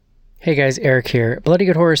Hey guys, Eric here. Bloody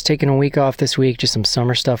Good Horror is taking a week off this week, just some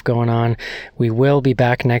summer stuff going on. We will be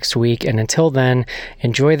back next week, and until then,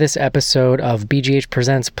 enjoy this episode of BGH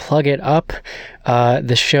Presents Plug It Up,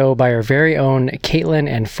 the show by our very own Caitlin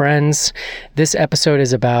and friends. This episode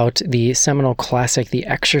is about the seminal classic The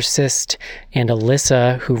Exorcist, and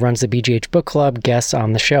Alyssa, who runs the BGH Book Club, guests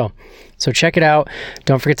on the show. So check it out.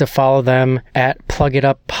 Don't forget to follow them at Plug It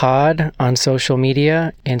Up Pod on social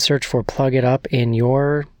media, and search for Plug It Up in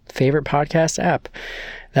your favorite podcast app.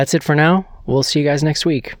 That's it for now. We'll see you guys next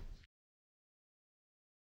week.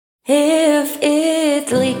 If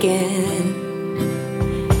it's leaking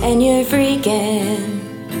and you're freaking,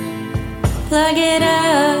 plug it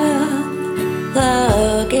up,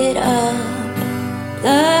 plug it up,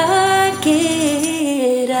 plug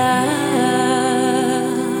it up.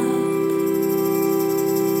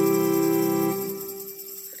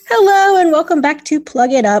 Hello and welcome back to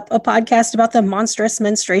Plug It Up, a podcast about the monstrous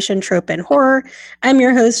menstruation trope in horror. I'm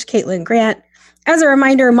your host, Caitlin Grant. As a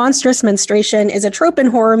reminder, monstrous menstruation is a trope in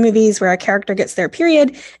horror movies where a character gets their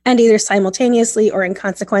period and either simultaneously or in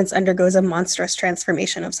consequence undergoes a monstrous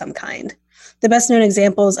transformation of some kind. The best known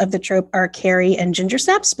examples of the trope are Carrie and Ginger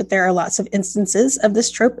Snaps, but there are lots of instances of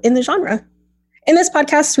this trope in the genre. In this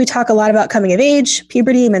podcast, we talk a lot about coming of age,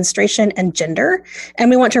 puberty, menstruation, and gender, and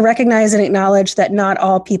we want to recognize and acknowledge that not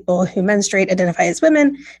all people who menstruate identify as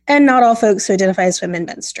women, and not all folks who identify as women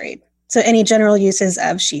menstruate. So any general uses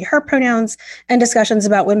of she, her pronouns and discussions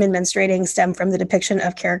about women menstruating stem from the depiction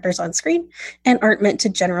of characters on screen and aren't meant to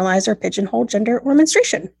generalize or pigeonhole gender or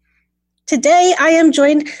menstruation. Today, I am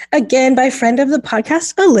joined again by friend of the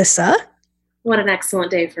podcast, Alyssa. What an excellent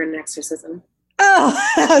day for an exorcism. Oh,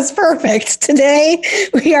 that was perfect. Today,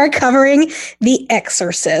 we are covering The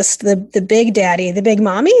Exorcist, the big daddy, the big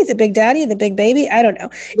mommy, the big daddy, the big baby. I don't know.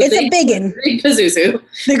 It's a biggin. Great Pazuzu.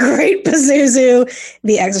 The Great Pazuzu,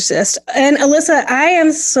 The Exorcist. And Alyssa, I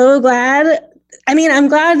am so glad. I mean, I'm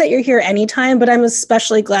glad that you're here anytime, but I'm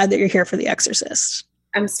especially glad that you're here for The Exorcist.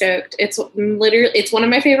 I'm stoked. It's one of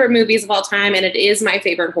my favorite movies of all time, and it is my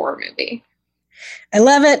favorite horror movie. I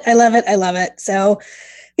love it. I love it. I love it. So,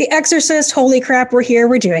 The Exorcist, holy crap, we're here,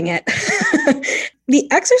 we're doing it. The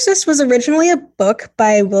Exorcist was originally a book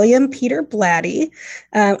by William Peter Blatty.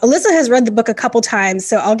 Alyssa has read the book a couple times,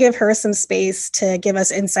 so I'll give her some space to give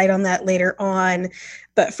us insight on that later on.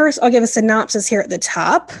 But first, I'll give a synopsis here at the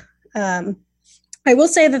top. I will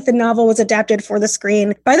say that the novel was adapted for the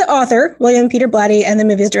screen by the author, William Peter Blatty, and the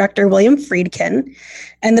movie's director, William Friedkin.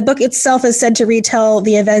 And the book itself is said to retell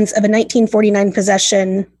the events of a 1949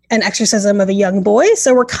 possession and exorcism of a young boy.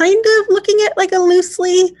 So we're kind of looking at like a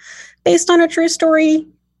loosely based on a true story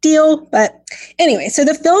deal. But anyway, so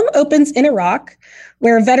the film opens in Iraq,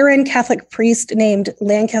 where a veteran Catholic priest named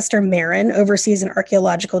Lancaster Marin oversees an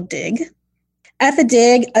archaeological dig. At the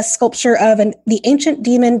dig, a sculpture of the ancient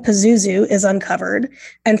demon Pazuzu is uncovered,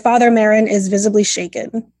 and Father Marin is visibly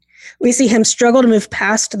shaken. We see him struggle to move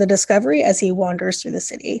past the discovery as he wanders through the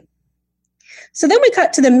city. So then we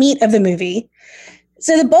cut to the meat of the movie.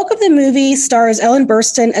 So the bulk of the movie stars Ellen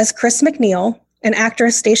Burstyn as Chris MacNeil, an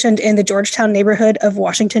actress stationed in the Georgetown neighborhood of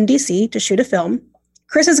Washington, D.C. to shoot a film.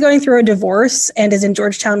 Chris is going through a divorce and is in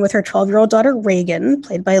Georgetown with her 12-year-old daughter, Reagan,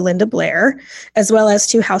 played by Linda Blair, as well as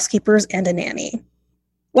 2 housekeepers and a nanny.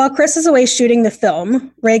 While Chris is away shooting the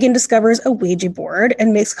film, Reagan discovers a Ouija board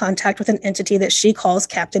and makes contact with an entity that she calls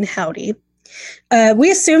Captain Howdy.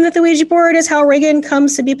 We assume that the Ouija board is how Reagan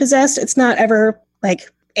comes to be possessed. It's not ever like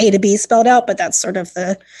A to B spelled out, but that's sort of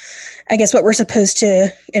what we're supposed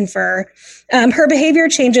to infer. Her behavior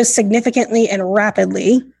changes significantly and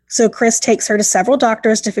rapidly. So Chris takes her to several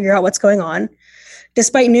doctors to figure out what's going on.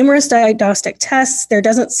 Despite numerous diagnostic tests, there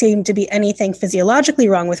doesn't seem to be anything physiologically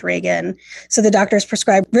wrong with Reagan. So the doctors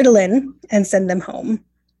prescribe Ritalin and send them home.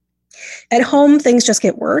 At home, things just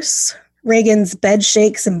get worse. Reagan's bed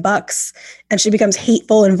shakes and bucks, and she becomes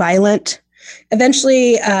hateful and violent.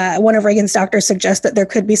 Eventually, one of Reagan's doctors suggests that there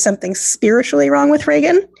could be something spiritually wrong with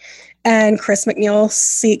Reagan, and Chris MacNeil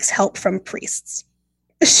seeks help from priests.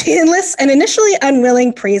 She enlists an initially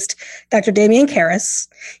unwilling priest, Dr. Damien Karras.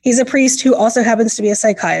 He's a priest who also happens to be a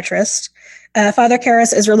psychiatrist. Father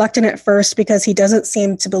Karras is reluctant at first because he doesn't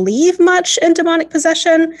seem to believe much in demonic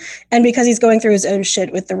possession, and because he's going through his own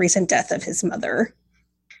shit with the recent death of his mother.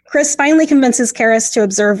 Chris finally convinces Karras to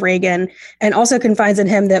observe Reagan and also confides in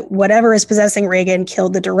him that whatever is possessing Reagan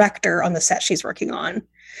killed the director on the set she's working on.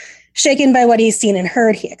 Shaken by what he's seen and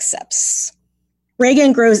heard, he accepts.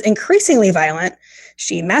 Reagan grows increasingly violent.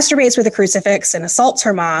 She masturbates with a crucifix and assaults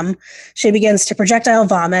her mom. She begins to projectile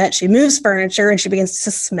vomit. She moves furniture and she begins to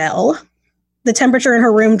smell. The temperature in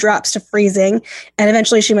her room drops to freezing, and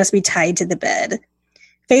eventually she must be tied to the bed.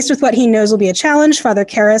 Faced with what he knows will be a challenge, Father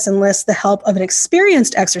Karras enlists the help of an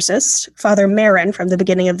experienced exorcist, Father Marin, from the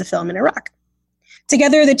beginning of the film in Iraq.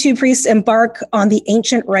 Together, the two priests embark on the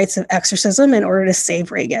ancient rites of exorcism in order to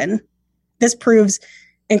save Regan. This proves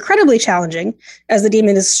incredibly challenging, as the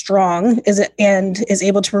demon is strong and is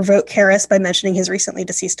able to provoke Karras by mentioning his recently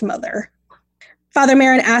deceased mother. Father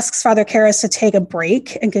Marin asks Father Karras to take a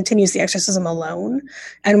break and continues the exorcism alone.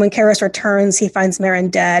 And when Karras returns, he finds Marin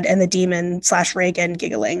dead and the demon / Regan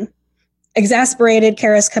giggling. Exasperated,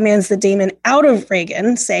 Karras commands the demon out of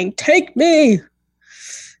Regan, saying, "Take me!"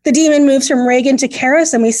 The demon moves from Regan to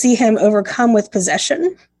Karras, and we see him overcome with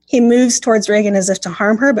possession. He moves towards Regan as if to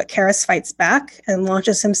harm her, but Karras fights back and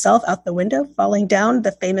launches himself out the window, falling down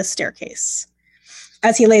the famous staircase.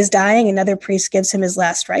 As he lays dying, another priest gives him his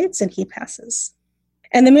last rites, and he passes.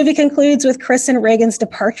 And the movie concludes with Chris and Regan's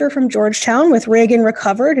departure from Georgetown, with Regan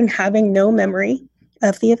recovered and having no memory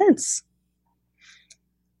of the events.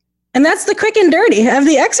 And that's the quick and dirty of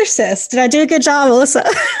The Exorcist. Did I do a good job, Alyssa?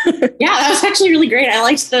 Yeah, that was actually really great. I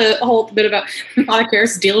liked the whole bit about Father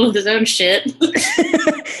Karras dealing with his own shit.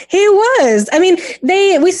 He was. I mean,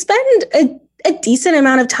 we spend a decent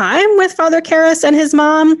amount of time with Father Karras and his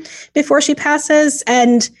mom before she passes.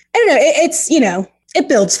 And I don't know, it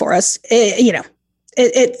builds for us.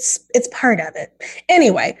 It's part of it.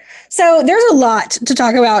 Anyway, so there's a lot to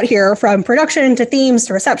talk about here, from production to themes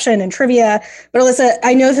to reception and trivia. But Alyssa,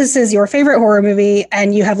 I know this is your favorite horror movie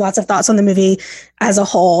and you have lots of thoughts on the movie as a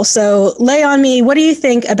whole. So lay on me, what do you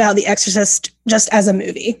think about The Exorcist just as a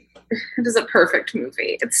movie? It is a perfect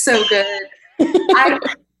movie. It's so good.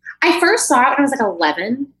 I first saw it when I was like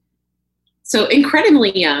 11. So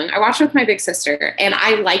incredibly young. I watched it with my big sister, and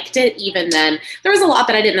I liked it even then. There was a lot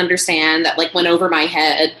that I didn't understand that went over my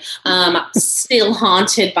head. Still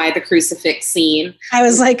haunted by the crucifix scene. I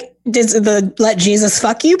was like, did the "let Jesus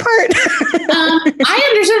fuck you" part? I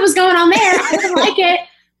understood what was going on there. I didn't like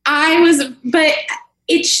it. But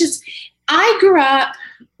it's just, I grew up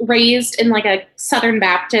raised in a Southern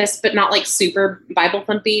Baptist, but not super Bible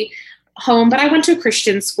thumpy home. But I went to a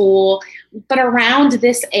Christian school. But around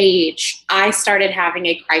this age, I started having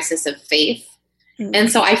a crisis of faith. Mm-hmm. And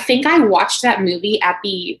so I think I watched that movie at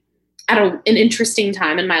an interesting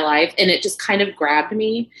time in my life. And it just kind of grabbed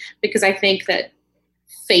me, because I think that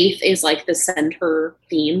faith is the center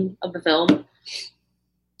theme of the film.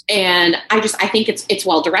 And I think it's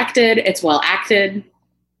well directed. It's well acted.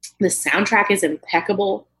 The soundtrack is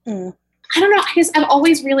impeccable. Mm. I don't know. I've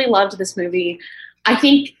always really loved this movie. I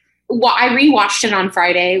think, I rewatched it on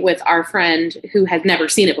Friday with our friend who had never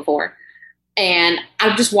seen it before. And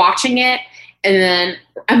I'm just watching it, and then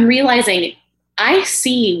I'm realizing I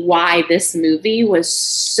see why this movie was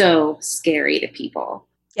so scary to people.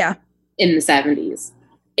 Yeah. In the 70s.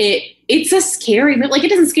 It's a scary movie. It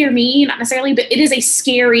doesn't scare me, not necessarily, but it is a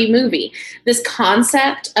scary movie. This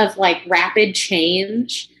concept of rapid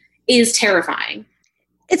change is terrifying.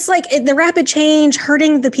 It's the rapid change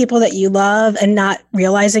hurting the people that you love and not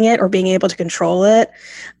realizing it or being able to control it.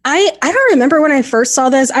 I don't remember when I first saw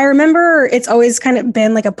this. I remember it's always kind of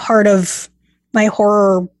been a part of my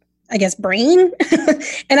horror, I guess, brain.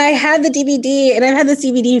 And I had the DVD, and I've had this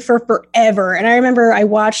DVD for forever. And I remember I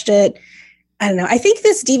watched it. I don't know. I think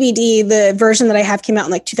this DVD, the version that I have, came out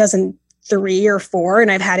in 2003 or 4, and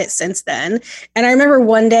I've had it since then. And I remember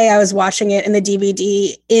one day I was watching it, and the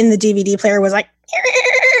DVD player was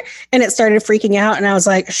and it started freaking out, and I was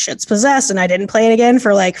like, shit's possessed, and I didn't play it again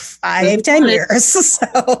for 5-10 years.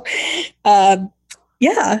 So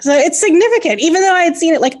yeah, so it's significant, even though I had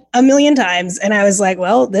seen it a million times, and I was like,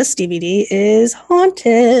 well, this DVD is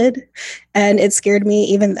haunted, and it scared me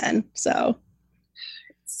even then. So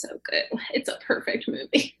it's so good. It's a perfect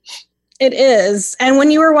movie. It is. And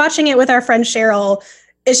when you were watching it with our friend Cheryl,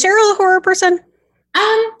 is Cheryl a horror person?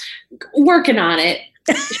 Working on it.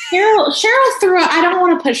 Cheryl threw up. I don't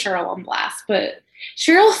want to put Cheryl on blast, but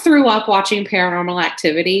Cheryl threw up watching Paranormal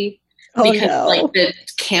Activity because the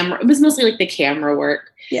camera, it was mostly the camera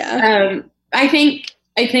work. Yeah. I think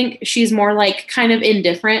she's more kind of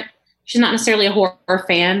indifferent. She's not necessarily a horror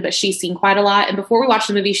fan, but she's seen quite a lot. And before we watched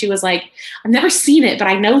the movie, she was like, I've never seen it, but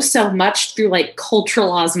I know so much through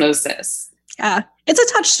cultural osmosis. Yeah. It's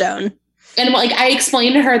a touchstone. And I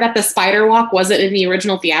explained to her that the spider walk wasn't in the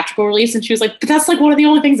original theatrical release, and she was like, but that's one of the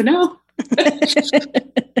only things I know.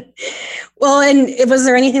 Well, and was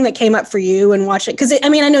there anything that came up for you when watching? Because I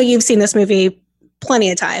know you've seen this movie plenty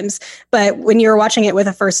of times, but when you were watching it with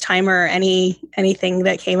a first timer, anything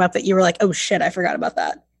that came up that you were like, oh shit, I forgot about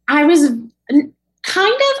that? I was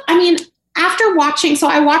after watching, so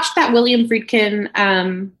I watched that William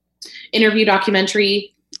Friedkin interview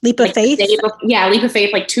documentary Leap of Faith. Leap of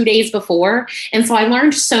Faith, like 2 days before. And so I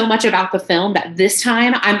learned so much about the film that this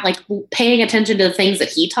time I'm like paying attention to the things that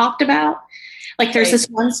he talked about. Like there's this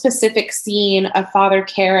one specific scene of Father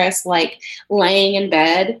Karras like laying in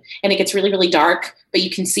bed and it gets really, really dark, but you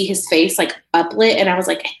can see his face like uplit. And I was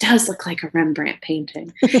like, it does look like a Rembrandt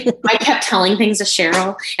painting. I kept telling things to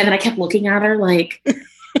Cheryl and then I kept looking at her like,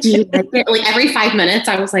 do you like it? Like every 5 minutes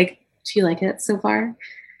I was like, do you like it so far?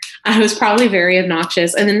 I was probably very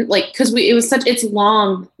obnoxious. And then like, cause it's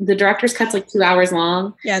long. The director's cut's like 2 hours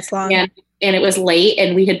long. Yeah, it's long. And it was late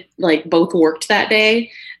and we had like both worked that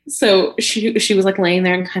day. So she was like laying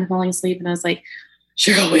there and kind of falling asleep. And I was like,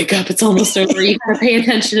 Cheryl, wake up. It's almost over. You gotta pay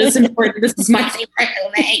attention. It's important. This is my favorite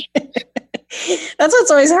movie. That's what's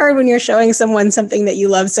always hard when you're showing someone something that you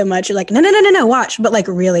love so much. You're like, no, watch, but like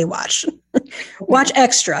really watch. Watch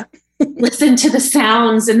extra. Listen to the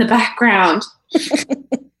sounds in the background.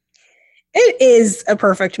 It is a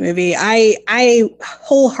perfect movie. I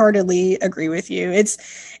wholeheartedly agree with you.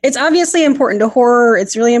 It's obviously important to horror.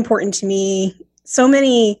 It's really important to me. So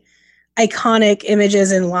many iconic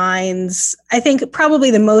images and lines. I think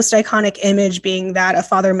probably the most iconic image being that of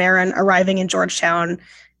Father Merrin arriving in Georgetown,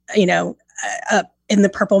 up in the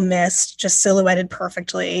purple mist, just silhouetted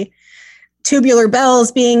perfectly. Tubular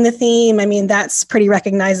bells being the theme. I mean, that's pretty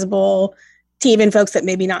recognizable to even folks that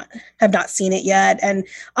maybe have not seen it yet. And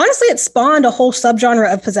honestly, it spawned a whole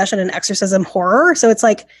subgenre of possession and exorcism horror. So it's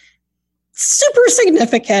like super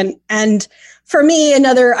significant. And for me,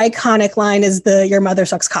 another iconic line is your mother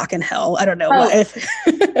sucks cock in hell. I don't know. The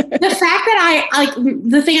fact that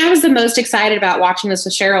the thing I was the most excited about watching this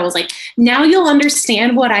with Cheryl was like, now you'll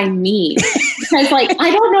understand what I mean. Because like,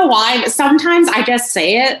 I don't know why, but sometimes I just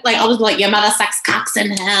say it. Like, I'll just be like, your mother sucks cocks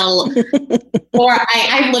in hell. Or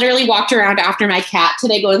I literally walked around after my cat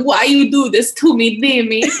today going, why you do this to me,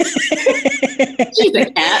 Demi? She's a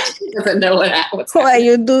cat. She doesn't know what's why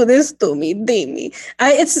you do this to me, Demi.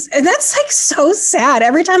 That's like so sad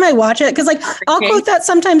every time I watch it. Cause like I'll quote that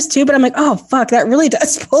sometimes too, but I'm like, oh fuck, that really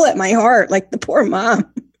does pull at my heart. Like the poor mom.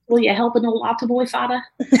 Will you help in a lot to boy father?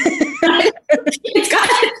 It's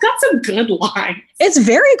got some good lines. It's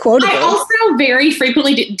very quotable. I also very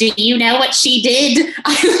frequently do you know what she did?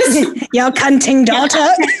 Your cunting daughter.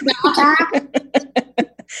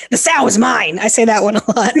 The sow is mine. I say that one a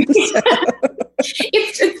lot. So.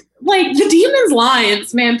 It's like the demon's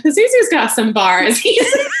lines, man. Pazuzu's got some bars.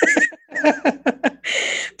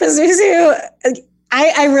 Pazuzu,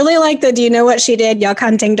 I really like the do you know what she did, your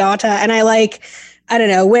cunting daughter. And I like, I don't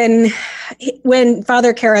know, when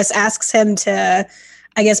Father Karras asks him to,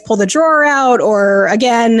 I guess, pull the drawer out or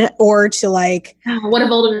to like... What a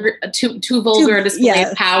vulgar, too vulgar display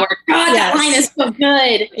of power. God, that line is so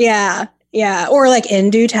good. Yeah. Yeah. Or like in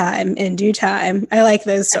due time. I like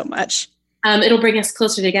those so much. It'll bring us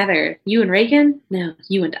closer together. You and Reagan? No,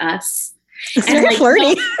 you and us. It's very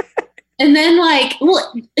flirty. And then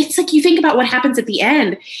it's like you think about what happens at the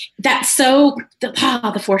end. That's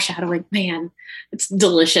the foreshadowing, man. It's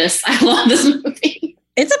delicious. I love this movie.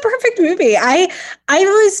 It's a perfect movie. I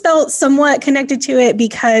always felt somewhat connected to it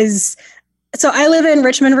because, so I live in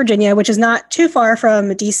Richmond, Virginia, which is not too far from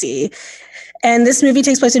DC. And this movie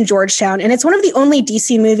takes place in Georgetown. And it's one of the only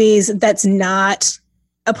DC movies that's not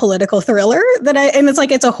a political thriller and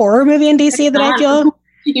it's a horror movie in DC I feel.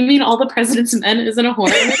 You mean All the President's Men isn't a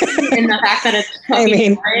horror movie? And the fact that it's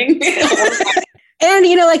boring? And,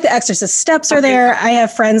 like The Exorcist steps are there. I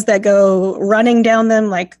have friends that go running down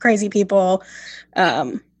them like crazy people.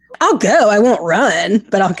 I'll go. I won't run,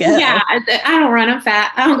 but I'll go. Yeah, I don't run. I'm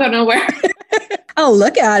fat. I don't go nowhere. I'll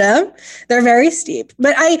look at them. They're very steep.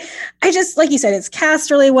 But I just, like you said, it's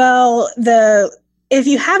cast really well. If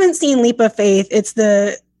you haven't seen Leap of Faith, it's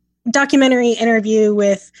the documentary interview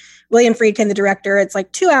with William Friedkin, the director. It's like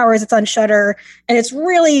 2 hours. It's on Shudder, and it's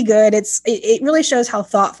really good. It really shows how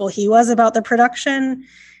thoughtful he was about the production,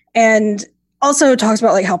 and also talks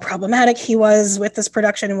about like how problematic he was with this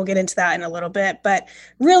production. And we'll get into that in a little bit. But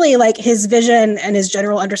really, like his vision and his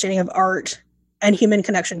general understanding of art and human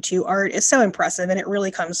connection to art is so impressive, and it really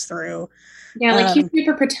comes through. Yeah, he's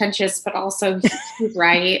super pretentious, but also he's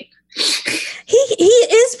right. He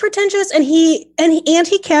is pretentious, and he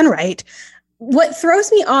can write. What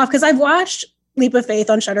throws me off, because I've watched Leap of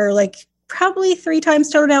Faith on Shudder like probably 3 times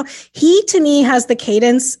total now. He, to me, has the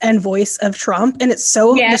cadence and voice of Trump, and it's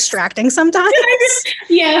so distracting sometimes.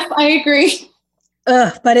 Yes, I agree.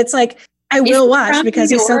 But it's like, I will watch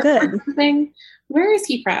because he's so good. Where is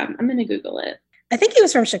he from? I'm going to Google it. I think he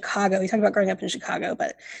was from Chicago. He talked about growing up in Chicago.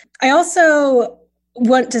 But I also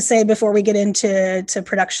want to say before we get into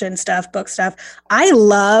production stuff, book stuff, I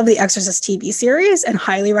love the Exorcist TV series and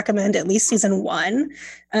highly recommend at least season 1.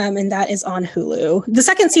 And that is on Hulu.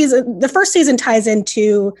 The first season ties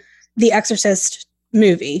into the Exorcist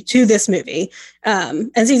movie, to this movie.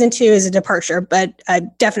 And season 2 is a departure, but I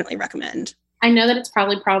definitely recommend. I know that it's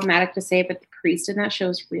probably problematic to say, but the priest in that show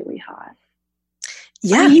is really hot.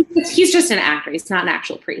 Yeah. I mean, he's just an actor. He's not an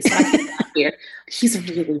actual priest. So I think that's weird. He's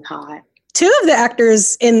really hot. 2 of the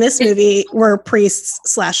actors in this movie were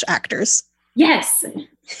priests / actors. Yes.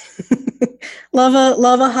 love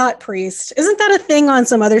a hot priest. Isn't that a thing on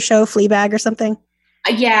some other show, Fleabag or something?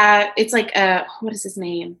 Yeah, it's like what is his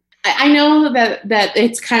name? I know that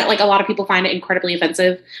it's kind of like a lot of people find it incredibly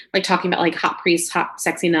offensive, like talking about like hot priest, hot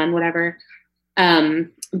sexy nun, whatever.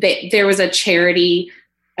 There was a charity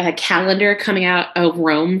calendar coming out of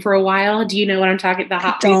Rome for a while. Do you know what I'm talking about? The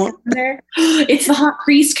hot priest calendar? It's the hot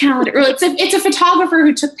priest calendar. It's a photographer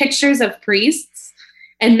who took pictures of priests,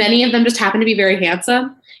 and many of them just happen to be very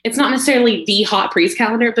handsome. It's not necessarily the hot priest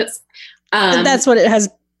calendar, but that's what it has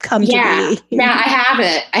come to be. Yeah, I have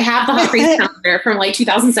it. I have the hot priest calendar from like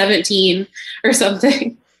 2017 or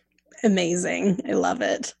something. Amazing. I love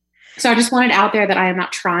it. So I just wanted out there that I am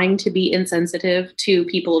not trying to be insensitive to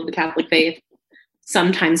people of the Catholic faith.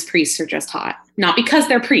 Sometimes priests are just hot. Not because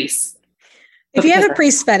they're priests. If you have a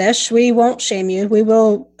priest fetish, we won't shame you. We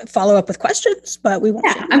will follow up with questions, but we won't.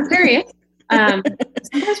 Yeah, I'm serious.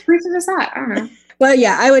 Sometimes priests are just hot. I don't know. Well,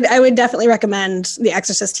 yeah, I would definitely recommend the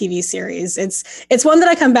Exorcist TV series. It's one that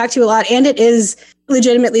I come back to a lot, and it is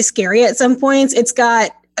legitimately scary at some points. It's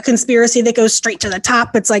got a conspiracy that goes straight to the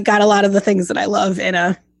top. It's like got a lot of the things that I love in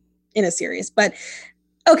a series. But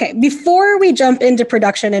okay, before we jump into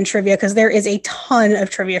production and trivia, because there is a ton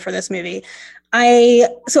of trivia for this movie, I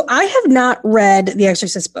have not read the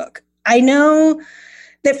Exorcist book. I know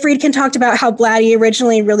that Friedkin talked about how Blatty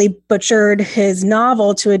originally really butchered his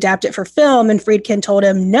novel to adapt it for film, and Friedkin told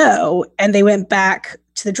him no, and they went back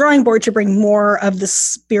to the drawing board to bring more of the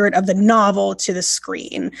spirit of the novel to the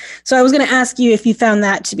screen. So I was going to ask you if you found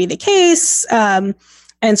that to be the case,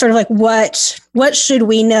 and sort of like what should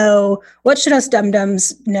we know? What should us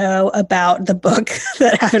dum-dums know about the book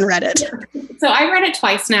that haven't read it? So I read it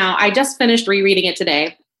twice now. I just finished rereading it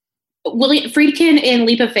today. Friedkin in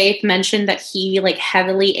Leap of Faith mentioned that he like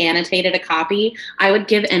heavily annotated a copy. I would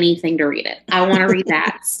give anything to read it. I want to read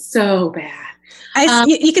that so bad.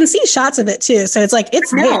 You can see shots of it too, so it's like it's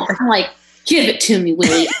there. I'm like, give it to me,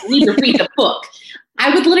 Willie. I need to read the book.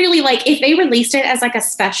 I would literally like if they released it as like a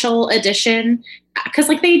special edition, because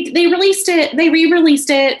like they re-released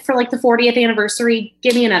it for like the 40th anniversary.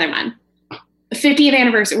 Give me another one. 50th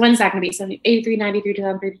anniversary. When's that going to be? 83, 93,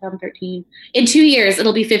 2003, 2013. In 2 years,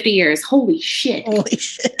 it'll be 50 years. Holy shit.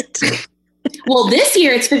 Well, this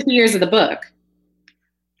year it's 50 years of the book.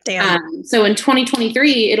 Damn. So in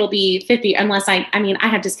 2023, it'll be 50, unless I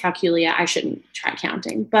had dyscalculia. I shouldn't try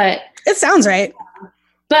counting, but it sounds right.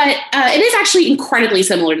 But it is actually incredibly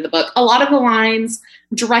similar to the book. A lot of the lines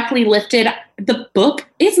directly lifted. The book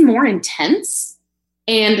is more intense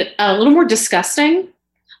and a little more disgusting.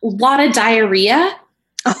 A lot of diarrhea.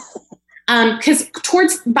 Because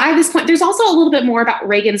by this point, there's also a little bit more about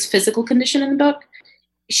Regan's physical condition in the book.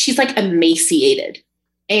 She's like emaciated.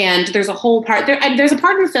 And there's a whole part there. And there's a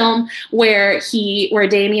part in the film where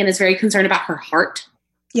Damien is very concerned about her heart.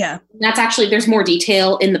 Yeah. That's actually, there's more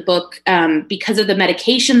detail in the book because of the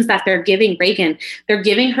medications that they're giving Regan. They're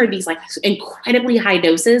giving her these like incredibly high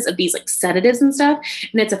doses of these like sedatives and stuff,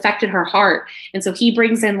 and it's affected her heart. And so he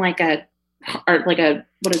brings in what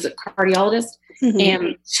is it, cardiologist,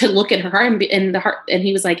 and to look at her heart and the heart. And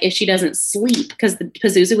he was like, if she doesn't sleep, because the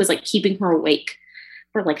Pazuzu was like keeping her awake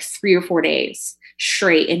for like 3 or 4 days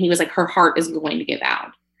straight. And he was like, her heart is going to give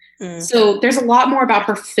out. So there's a lot more about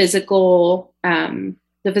her physical,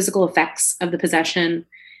 the physical effects of the possession,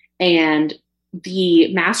 and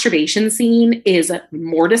the masturbation scene is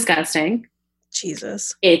more disgusting.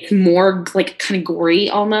 Jesus. It's more like kind of gory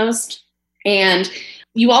almost. And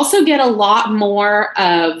you also get a lot more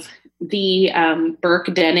of the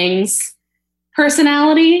Burke Dennings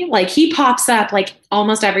personality. Like he pops up like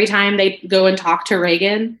almost every time they go and talk to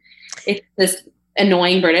Regan. It's this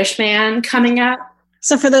annoying British man coming up.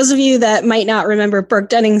 So for those of you that might not remember, Burke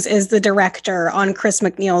Dennings is the director on Chris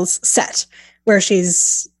McNeil's set where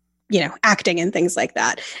she's, acting and things like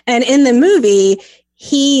that. And in the movie,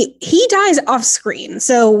 he dies off screen.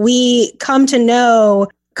 So we come to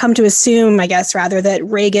assume, I guess, rather, that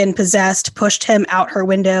Regan pushed him out her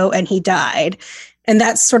window and he died. And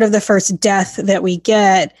that's sort of the first death that we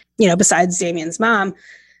get, besides Damien's mom.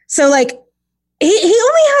 So like, He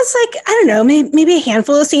only has like, I don't know, maybe a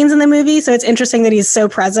handful of scenes in the movie. So it's interesting that he's so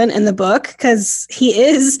present in the book because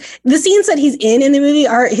the scenes that he's in the movie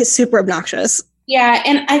he's super obnoxious. Yeah,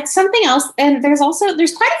 and it's something else. And there's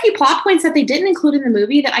quite a few plot points that they didn't include in the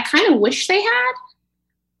movie that I kind of wish they had.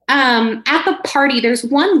 At the party, there's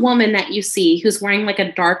one woman that you see who's wearing like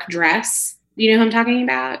a dark dress. Do you know who I'm talking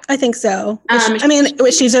about? I think so.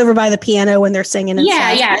 She's over by the piano when they're singing. And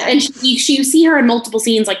yeah, stuff. yeah. And you see her in multiple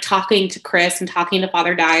scenes, like talking to Chris and talking to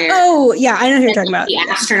Father Dyer. Oh, yeah, I know who you're talking about. The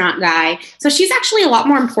astronaut guy. So she's actually a lot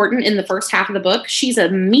more important in the first half of the book. She's a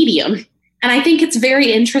medium. And I think it's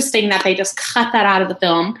very interesting that they just cut that out of the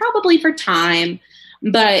film, probably for time.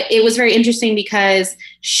 But it was very interesting because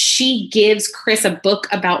she gives Chris a book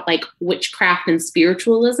about like witchcraft and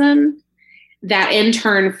spiritualism that in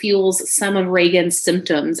turn fuels some of Regan's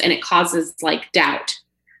symptoms, and it causes like doubt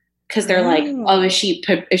because they're like, oh, is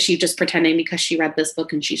she just pretending because she read this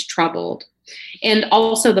book and she's troubled? And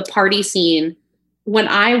also the party scene. When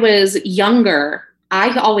I was younger,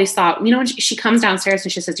 I always thought, when she comes downstairs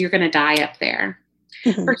and she says, you're going to die up there.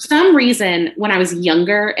 Mm-hmm. For some reason, when I was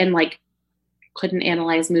younger and like couldn't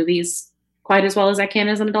analyze movies quite as well as I can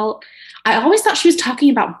as an adult, I always thought she was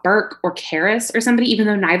talking about Burke or Karis or somebody, even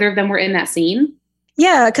though neither of them were in that scene.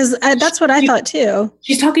 Yeah, because that's what I thought too.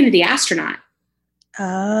 She's talking to the astronaut.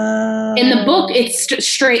 Oh. In the book, it's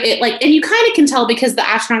straight. And you kind of can tell because the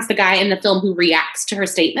astronaut's the guy in the film who reacts to her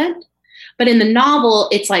statement. But in the novel,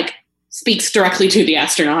 it's like speaks directly to the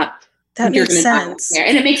astronaut. That makes sense.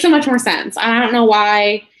 And it makes so much more sense. I don't know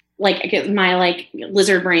why. Like, I get my like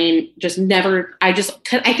lizard brain just never. I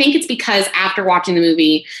think it's because after watching the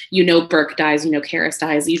movie, Burke dies, Karis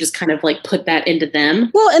dies. You just kind of like put that into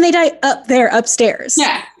them. Well, and they die up there upstairs.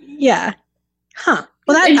 Yeah. Yeah. Huh.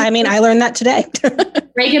 Well, I learned that today.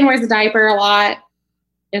 Regan wears a diaper a lot.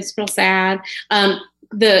 It's real sad.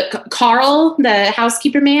 The Carl, the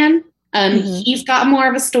housekeeper man, he's got more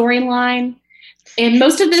of a storyline, and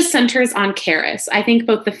most of this centers on Karis. I think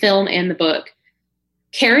both the film and the book.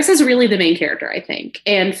 Karis is really the main character, I think.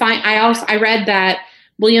 And I read that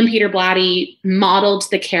William Peter Blatty modeled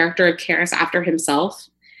the character of Karis after himself.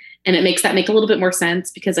 And it makes that make a little bit more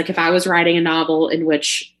sense because like if I was writing a novel in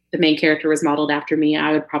which the main character was modeled after me,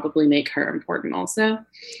 I would probably make her important also.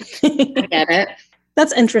 I get it.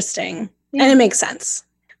 That's interesting. Yeah. And it makes sense.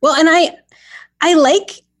 Well, and I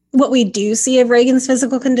like what we do see of Regan's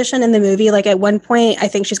physical condition in the movie. Like at one point, I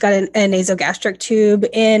think she's got a nasogastric tube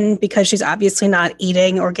in because she's obviously not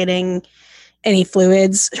eating or getting any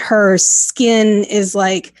fluids. Her skin is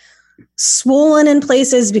like swollen in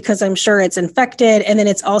places because I'm sure it's infected. And then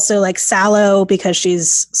it's also like sallow because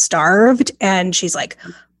she's starved and she's like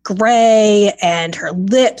gray and her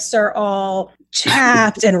lips are all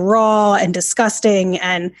chapped and raw and disgusting.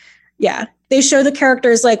 And yeah. They show the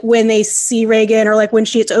characters like when they see Regan or like when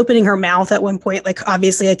she's opening her mouth at one point, like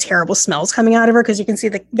obviously a terrible smell's coming out of her because you can see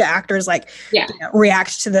the actors like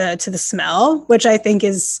react to the smell, which I think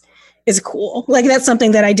is cool. Like that's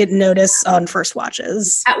something that I didn't notice on first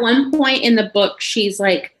watches. At one point in the book, she's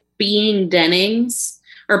like being Dennings,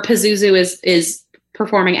 or Pazuzu is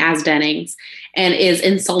performing as Dennings and is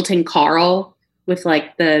insulting Carl with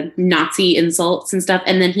like the Nazi insults and stuff.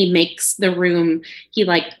 And then he makes the room, he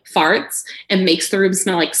like farts and makes the room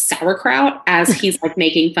smell like sauerkraut as he's like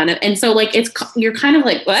making fun of. And so like, you're kind of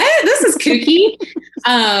like, what? This is kooky.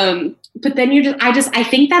 But then I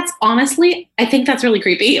think that's really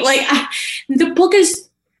creepy. Like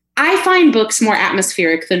I find books more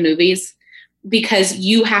atmospheric than movies because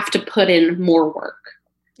you have to put in more work.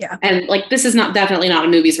 Yeah. And like, this is definitely not a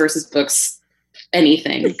movies versus books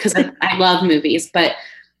anything because I love movies, but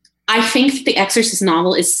I think the Exorcist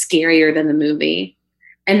novel is scarier than the movie,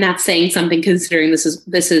 and that's saying something considering this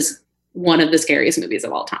is one of the scariest movies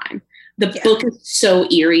of all time. The book is so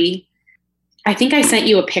eerie. I think I sent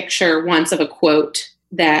you a picture once of a quote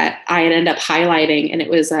that I had ended up highlighting, and it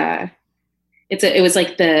was it was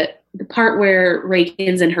like the part where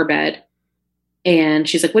Regan's in her bed. And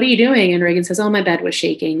she's like, what are you doing? And Regan says, oh, my bed was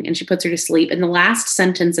shaking. And she puts her to sleep. And the last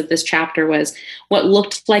sentence of this chapter was, what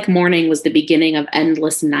looked like morning was the beginning of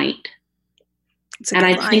endless night. And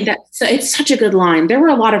I think it's such a good line. There were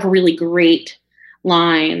a lot of really great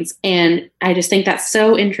lines. And I just think that's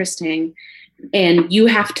so interesting. And you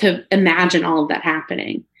have to imagine all of that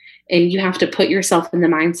happening. And you have to put yourself in the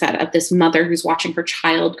mindset of this mother who's watching her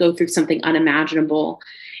child go through something unimaginable.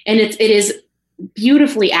 And it is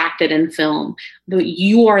beautifully acted in film, but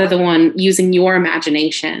you are the one using your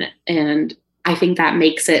imagination, and I think that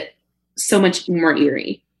makes it so much more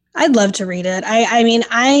eerie. I'd love to read it.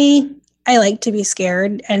 I like to be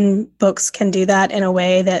scared, and books can do that in a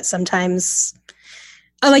way that sometimes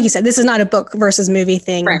like you said, this is not a book versus movie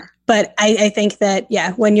thing, Right. but I think that,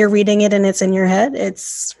 yeah, when you're reading it and it's in your head,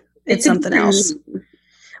 it's something else.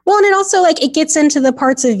 Well, and it also like it gets into the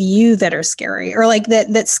parts of you that are scary or like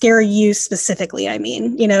that scare you specifically. I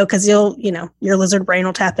mean, because your lizard brain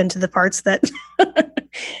will tap into the parts that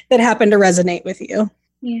that happen to resonate with you.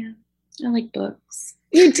 Yeah, I like books.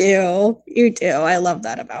 You do. I love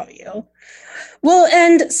that about you. Well,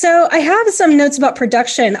 and so I have some notes about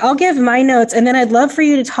production. I'll give my notes, and then I'd love for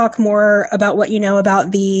you to talk more about what you know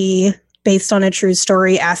about the based on a true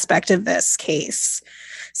story aspect of this case.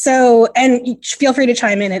 So, and feel free to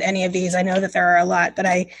chime in at any of these. I know that there are a lot, but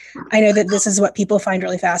I know that this is what people find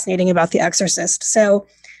really fascinating about The Exorcist. So,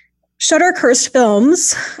 Shudder Cursed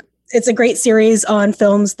Films, it's a great series on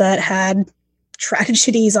films that had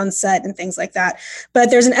tragedies on set and things like that. But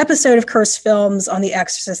there's an episode of Cursed Films on The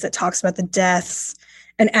Exorcist that talks about the deaths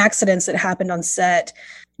and accidents that happened on set.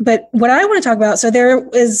 But what I want to talk about, so there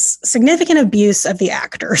was significant abuse of the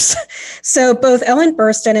actors. So both Ellen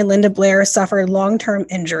Burstyn and Linda Blair suffered long-term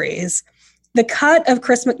injuries. The cut of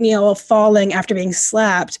Chris MacNeil falling after being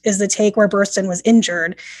slapped is the take where Burstyn was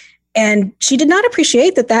injured. And she did not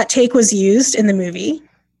appreciate that take was used in the movie.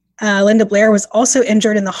 Linda Blair was also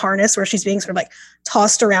injured in the harness where she's being sort of like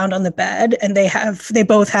tossed around on the bed. And they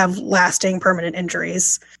both have lasting permanent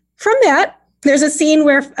injuries. From that, there's a scene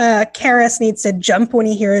where Karras needs to jump when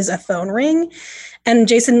he hears a phone ring, and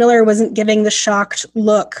Jason Miller wasn't giving the shocked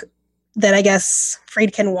look that I guess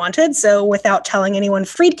Friedkin wanted. So without telling anyone,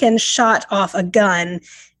 Friedkin shot off a gun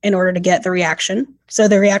in order to get the reaction. So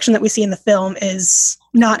the reaction that we see in the film is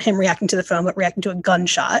not him reacting to the phone, but reacting to a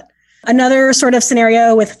gunshot. Another sort of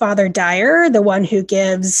scenario with Father Dyer, the one who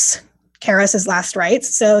gives Karras his last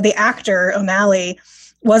rites. So the actor, O'Malley,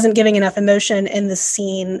 wasn't giving enough emotion in the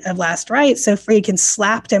scene of Last Rites, so Friedkin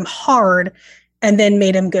slapped him hard and then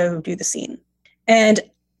made him go do the scene. And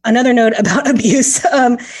another note about abuse,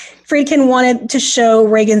 Friedkin wanted to show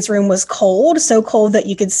Reagan's room was cold, so cold that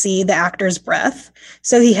you could see the actor's breath.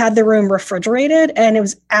 So he had the room refrigerated, and it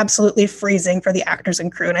was absolutely freezing for the actors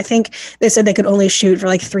and crew. And I think they said they could only shoot for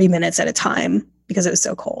like 3 minutes at a time because it was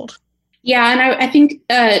so cold. Yeah, and I think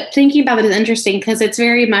thinking about it is interesting because it's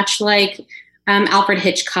very much like Alfred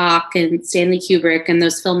Hitchcock and Stanley Kubrick and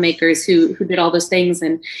those filmmakers who did all those things.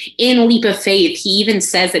 And in Leap of Faith, he even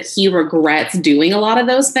says that he regrets doing a lot of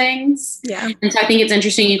those things. Yeah. And so I think it's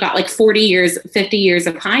interesting. You've got like 40 years, 50 years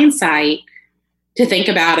of hindsight to think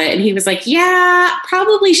about it. And he was like, yeah,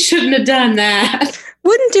 probably shouldn't have done that.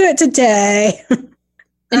 Wouldn't do it today.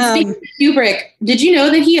 And speaking of Kubrick, did you know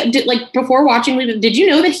that he did, like, before watching Leap of, did you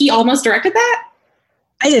know that he almost directed that?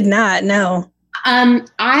 I did not, no.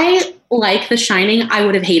 I like The Shining. I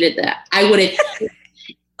would have hated that. I would have.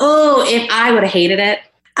 If I would have hated it.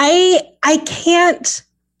 I can't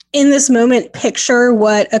in this moment picture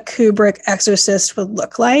what a Kubrick Exorcist would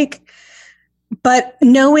look like. But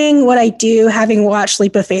knowing what I do, having watched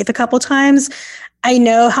Leap of Faith a couple times, I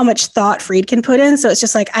know how much thought Friedkin put in. So it's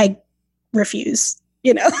just like, I refuse,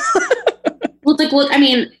 Well, like, look, I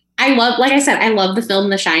mean, I love the film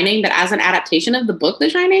The Shining, but as an adaptation of the book The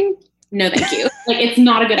Shining, no, thank you. Like, it's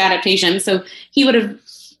not a good adaptation. So he would have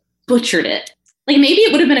butchered it. Like, maybe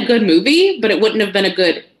it would have been a good movie, but it wouldn't have been a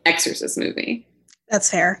good Exorcist movie. That's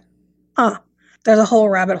fair. There's a whole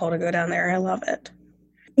rabbit hole to go down there. I love it.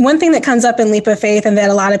 One thing that comes up in Leap of Faith and that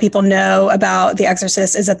a lot of people know about The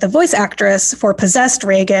Exorcist is that the voice actress for possessed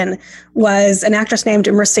Regan was an actress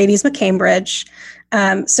named Mercedes McCambridge.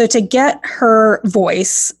 So to get her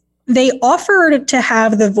voice, they offered to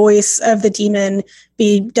have the voice of the demon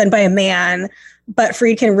be done by a man, but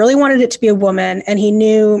Friedkin really wanted it to be a woman, and he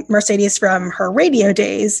knew Mercedes from her radio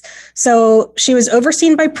days. So she was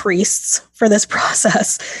overseen by priests for this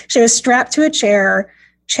process. She was strapped to a chair,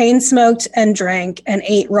 chain smoked and drank and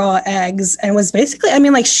ate raw eggs, and was basically,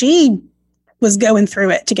 she was going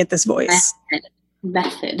through it to get this voice.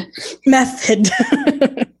 Method.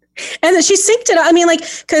 And then she synced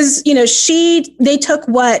it. Because, they took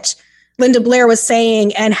what Linda Blair was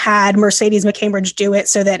saying and had Mercedes McCambridge do it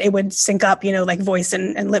so that it would sync up, voice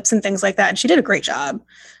and lips and things like that. And she did a great job.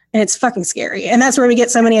 And it's fucking scary. And that's where we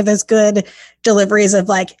get so many of those good deliveries of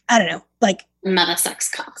Mother sucks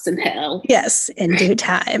cocks in hell. Yes, in due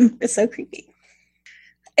time. It's so creepy.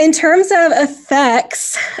 In terms of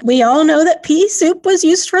effects, we all know that pea soup was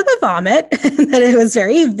used for the vomit, that it was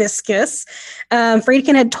very viscous.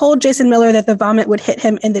 Friedkin had told Jason Miller that the vomit would hit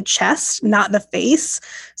him in the chest, not the face.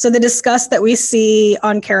 So the disgust that we see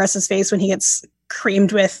on Karras's face when he gets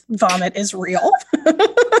creamed with vomit is real.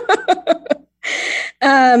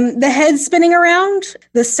 The head spinning around,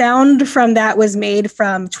 the sound from that was made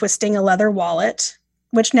from twisting a leather wallet.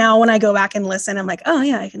 which now when I go back and listen, I'm like, oh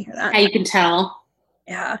yeah, I can hear that. How you can tell.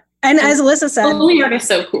 Yeah. And as Alyssa said, Foley art is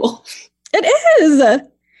so cool. it is.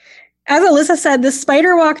 As Alyssa said, the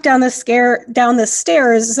spider walk down the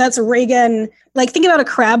stairs, that's Regan. Like, think about a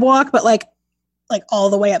crab walk, but like all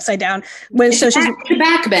the way upside down. She's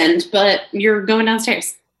back bend, but you're going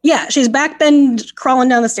downstairs. Yeah, she's back bend crawling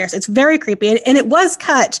down the stairs. It's very creepy. And it was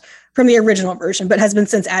cut from the original version, but has been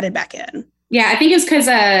since added back in. Yeah, I think it's because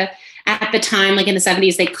at the time, like in the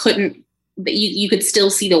 70s, they couldn't, you could still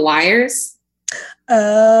see the wires.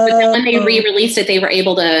 But then when they re-released it, they were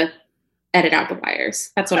able to edit out the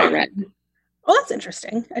wires. That's what I read. Well, that's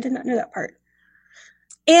interesting. I did not know that part.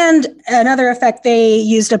 And another effect, they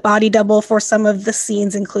used a body double for some of the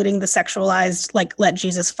scenes, including the sexualized, like, let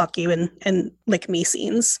Jesus fuck you and lick me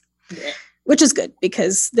scenes, which is good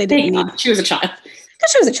because they didn't need... She was a child.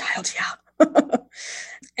 Because she was a child, yeah.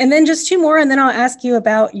 And then just two more, and then I'll ask you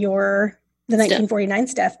about the 1949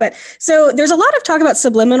 stuff. But so there's a lot of talk about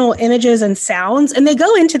subliminal images and sounds, and they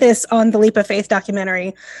go into this on the Leap of Faith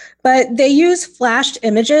documentary, but they use flashed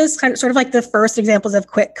images, sort of like the first examples of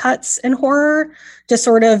quick cuts in horror, to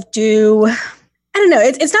sort of do, I don't know,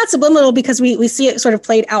 it's not subliminal because we see it sort of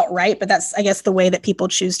played outright, but that's, I guess, the way that people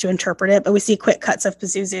choose to interpret it. But we see quick cuts of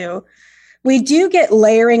Pazuzu. We do get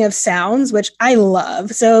layering of sounds, which I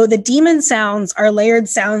love. So the demon sounds are layered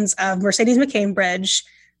sounds of Mercedes McCambridge,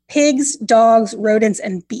 pigs, dogs, rodents,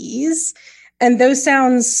 and bees. And those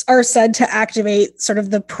sounds are said to activate sort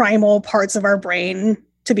of the primal parts of our brain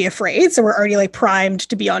to be afraid. So we're already like primed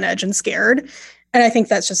to be on edge and scared. And I think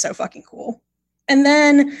that's just so fucking cool. And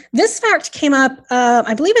then this fact came up,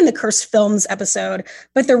 I believe in the Cursed Films episode,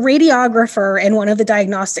 but the radiographer in one of the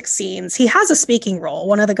diagnostic scenes, he has a speaking role.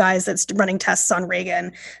 One of the guys that's running tests on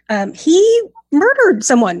Regan, he murdered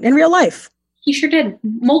someone in real life. He sure did.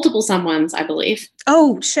 Multiple someones, I believe.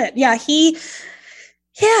 Oh, shit. Yeah,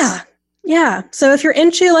 yeah. So if you're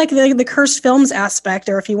into like the Cursed Films aspect,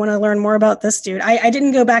 or if you want to learn more about this dude, I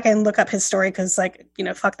didn't go back and look up his story because, like,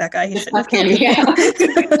 fuck that guy. He shouldn't have killed me.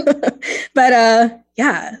 But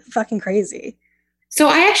yeah, fucking crazy. So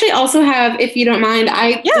I actually also have, if you don't mind,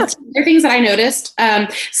 there are things that I noticed,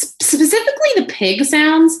 specifically the pig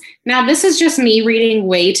sounds. Now, this is just me reading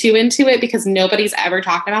way too into it because nobody's ever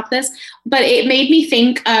talked about this, but it made me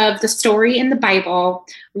think of the story in the Bible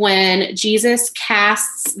when Jesus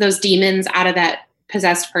casts those demons out of that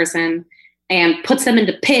possessed person and puts them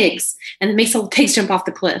into pigs and makes all the pigs jump off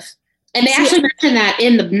the cliff. And they actually mention that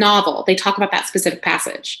in the novel. They talk about that specific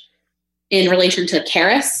passage in relation to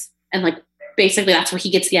Karis, and like, basically that's where he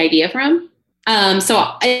gets the idea from.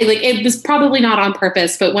 It was probably not on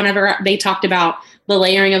purpose, but whenever they talked about the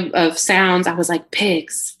layering of sounds, I was like,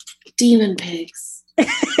 pigs, demon pigs.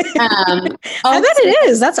 I bet it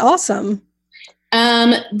is. That's awesome.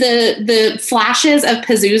 The flashes of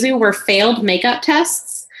Pazuzu were failed makeup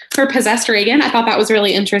tests for possessed Regan. I thought that was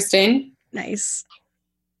really interesting. Nice.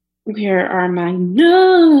 Where are my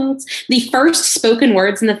notes? The first spoken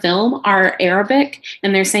words in the film are Arabic,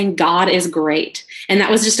 and they're saying God is great. And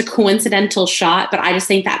that was just a coincidental shot, but I just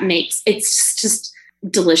think that it's just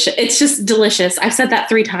delicious. It's just delicious. I've said that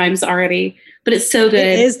 3 times already, but it's so good.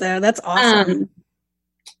 It is, though. That's awesome.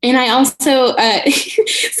 And I also, something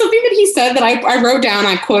that he said that I wrote down,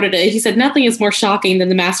 I quoted it. He said, nothing is more shocking than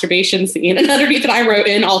the masturbation scene. And underneath it, I wrote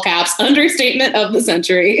in all caps, understatement of the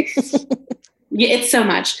century. Yeah, it's so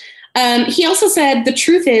much. He also said, the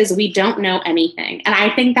truth is we don't know anything. And I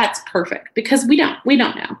think that's perfect because we don't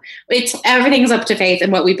know. Everything's up to faith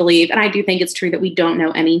and what we believe. And I do think it's true that we don't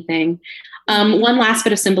know anything. One last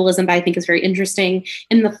bit of symbolism that I think is very interesting.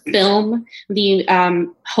 In the film, the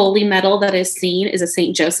holy medal that is seen is a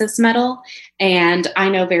St. Joseph's medal. And I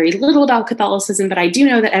know very little about Catholicism, but I do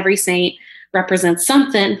know that every saint represents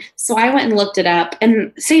something. So I went and looked it up.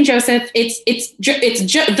 And St. Joseph, it's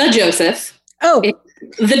the Joseph. Oh,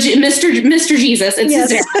 the Mr. Jesus. It's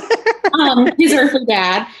yes. his earthly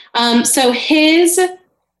dad. So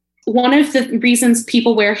one of the reasons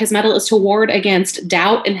people wear his medal is to ward against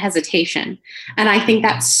doubt and hesitation. And I think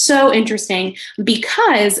that's so interesting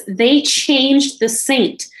because they changed the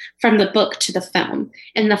saint from the book to the film.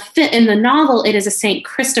 In the novel, it is a St.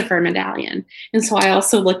 Christopher medallion. And so I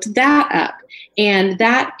also looked that up. And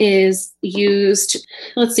that is used,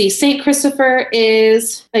 let's see, St. Christopher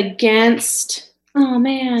is against,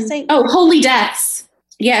 holy deaths.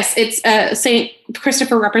 Yes, it's St.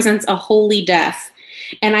 Christopher represents a holy death.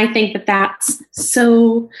 And I think that that's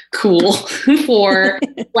so cool for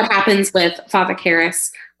what happens with Father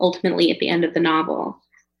Karras ultimately at the end of the novel.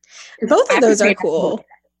 Both of those are cool.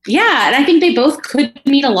 Yeah, and I think they both could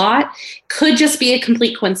mean a lot. Could just be a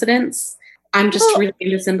complete coincidence. I'm just really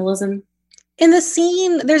into symbolism. In the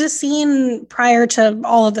scene, there's a scene prior to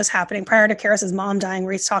all of this happening, prior to Karis's mom dying,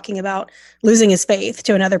 where he's talking about losing his faith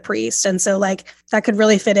to another priest. And so like that could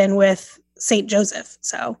really fit in with Saint Joseph.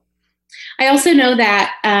 So I also know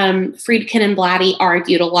that Friedkin and Blatty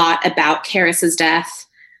argued a lot about Karis's death.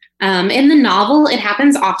 In the novel, it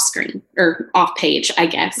happens off screen or off page, I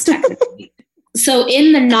guess, technically. So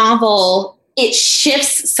in the novel, it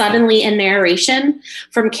shifts suddenly in narration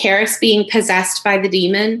from Karis being possessed by the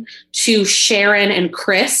demon to Sharon and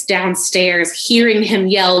Chris downstairs hearing him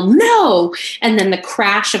yell, "No!" and then the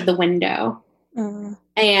crash of the window.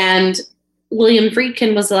 And William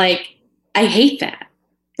Friedkin was like, I hate that.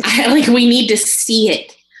 We need to see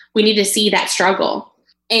it. We need to see that struggle.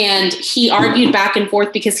 And he argued back and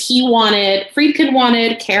forth because Friedkin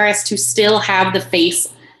wanted Karis to still have the face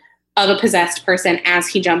of a possessed person as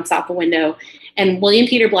he jumps out the window. And William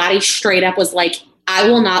Peter Blatty straight up was like, I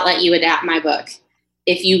will not let you adapt my book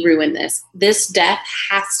if you ruin this. This death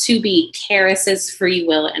has to be Karis's free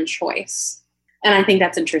will and choice. And I think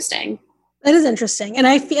that's interesting. That is interesting. And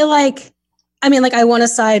I feel like, I want to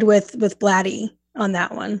side with Blatty on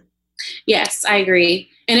that one. Yes, I agree.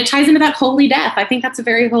 And it ties into that holy death. I think that's a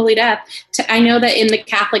very holy death. I know that in the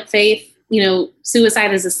Catholic faith,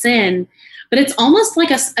 suicide is a sin, but it's almost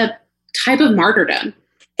like a type of martyrdom.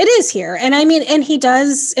 It is here. And and he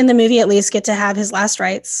does in the movie at least get to have his last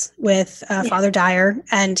rites with Father Dyer,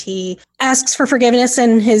 and he asks for forgiveness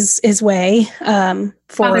in his way.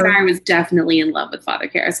 Father Dyer was definitely in love with Father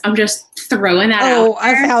Karras. I'm just throwing that out. Oh,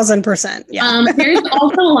 1,000%. Yeah. There's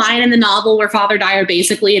also a line in the novel where Father Dyer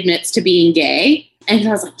basically admits to being gay. And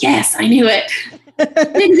I was like, yes, I knew it.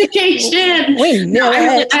 Vindication. We knew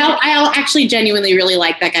it. I actually genuinely really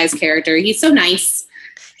like that guy's character. He's so nice.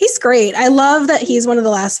 He's great. I love that he's one of the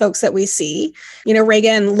last folks that we see.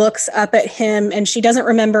 Regan looks up at him and she doesn't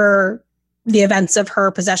remember the events of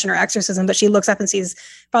her possession or exorcism, but she looks up and sees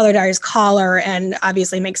Father Dyer's collar and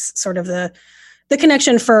obviously makes sort of the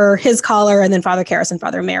connection for his collar and then Father Karras and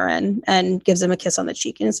Father Merrin and gives him a kiss on the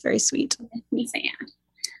cheek. And it's very sweet.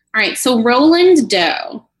 All right. So Roland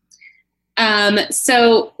Doe.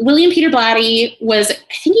 So William Peter Blatty wasn't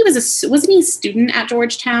he a student at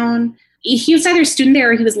Georgetown? He was either a student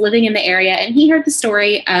there or he was living in the area, and he heard the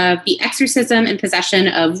story of the exorcism and possession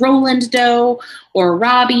of Roland Doe or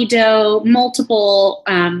Robbie Doe, multiple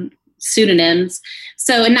pseudonyms.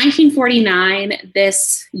 So in 1949,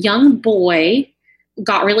 this young boy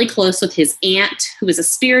got really close with his aunt, who was a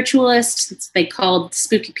spiritualist. They called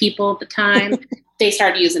spooky people at the time. They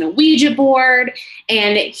started using a Ouija board,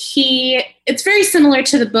 and it's very similar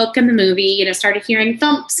to the book and the movie, started hearing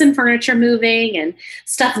thumps and furniture moving and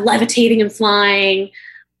stuff levitating and flying.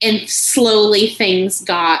 And slowly things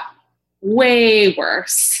got way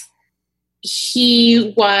worse.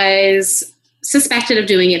 He was suspected of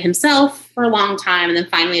doing it himself for a long time. And then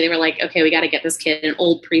finally they were like, okay, we got to get this kid an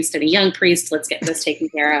old priest and a young priest. Let's get this taken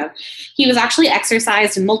care of. He was actually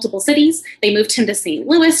exorcised in multiple cities. They moved him to St.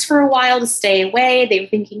 Louis for a while to stay away. They were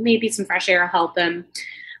thinking maybe some fresh air will help him.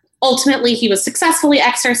 Ultimately, he was successfully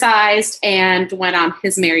exorcised and went on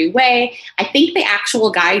his merry way. I think the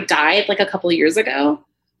actual guy died like a couple of years ago.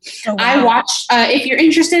 Oh, wow. I watched, if you're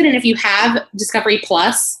interested and if you have Discovery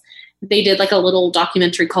Plus, they did like a little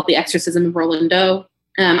documentary called The Exorcism of Roland Doe.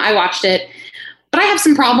 I watched it, but I have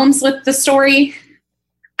some problems with the story.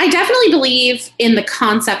 I definitely believe in the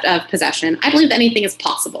concept of possession. I believe that anything is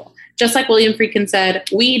possible. Just like William Friedkin said,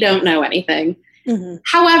 we don't know anything. Mm-hmm.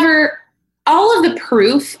 However, all of the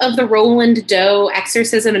proof of the Roland Doe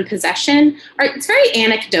exorcism and possession it's very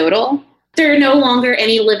anecdotal. There are no longer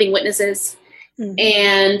any living witnesses. Mm-hmm.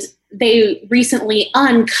 And they recently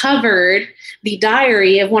uncovered the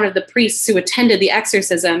diary of one of the priests who attended the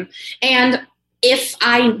exorcism. And if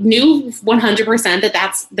I knew 100% that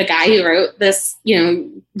that's the guy who wrote this,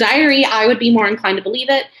 diary, I would be more inclined to believe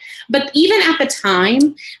it. But even at the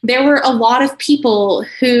time, there were a lot of people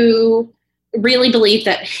who really believed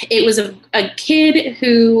that it was a kid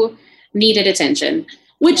who needed attention,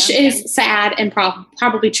 which is sad and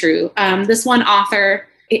probably true. This one author,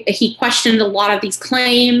 he questioned a lot of these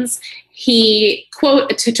claims. He,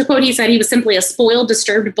 to quote, he said he was simply a spoiled,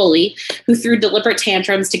 disturbed bully who threw deliberate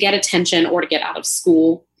tantrums to get attention or to get out of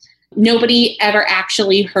school. Nobody ever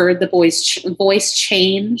actually heard the boy's voice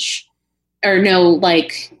change, or no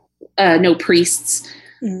priests.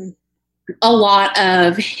 Mm. A lot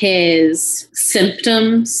of his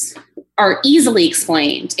symptoms are easily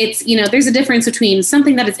explained. It's, there's a difference between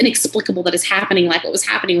something that is inexplicable that is happening, like what was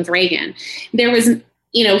happening with Reagan. There was,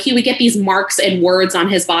 he would get these marks and words on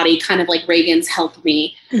his body, kind of like Reagan's "help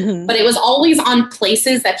me." Mm-hmm. But it was always on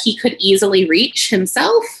places that he could easily reach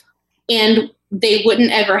himself, and they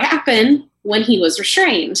wouldn't ever happen when he was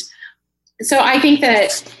restrained. So I think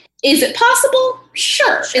that, is it possible?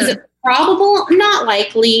 Sure. Is it probable? Not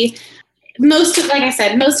likely. Like I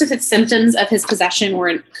said, most of his symptoms of his possession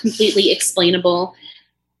weren't completely explainable.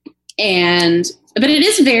 But it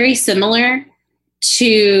is very similar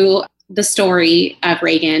to the story of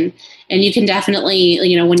Reagan. And you can definitely,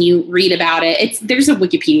 when you read about it, there's a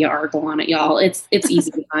Wikipedia article on it, y'all. It's easy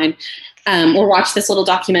to find. Or watch this little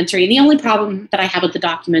documentary. And the only problem that I have with the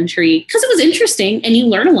documentary, because it was interesting and you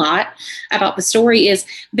learn a lot about the story, is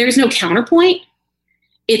there's no counterpoint.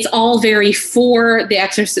 It's all very for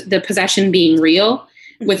the possession being real,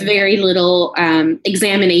 with very little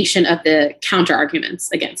examination of the counter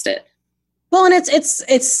arguments against it. Well, and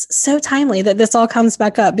it's so timely that this all comes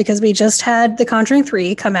back up, because we just had The Conjuring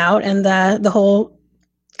 3 come out, and the whole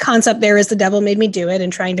concept there is the devil made me do it,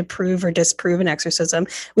 and trying to prove or disprove an exorcism.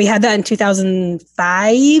 We had that in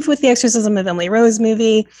 2005 with the Exorcism of Emily Rose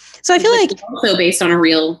movie. So I feel like also based on a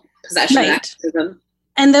real possession exorcism.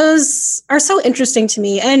 And those are so interesting to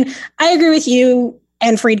me. And I agree with you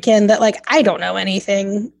and Friedkin that, like, I don't know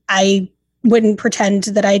anything. I wouldn't pretend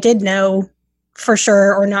that I did know for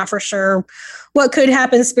sure or not for sure what could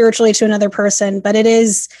happen spiritually to another person. But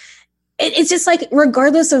it's just like,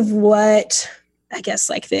 regardless of what, I guess,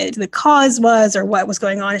 like the cause was or what was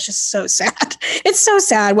going on, it's just so sad. It's so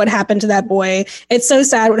sad what happened to that boy. It's so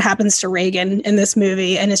sad what happens to Reagan in this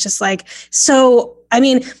movie. And it's just like, so, I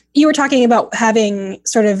mean, you were talking about having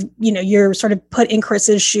sort of, you're sort of put in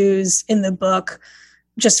Chris's shoes in the book,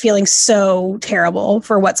 just feeling so terrible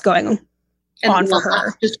for what's going on for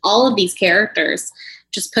her. Just all of these characters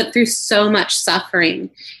just put through so much suffering.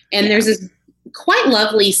 And there's this quite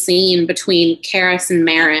lovely scene between Karras and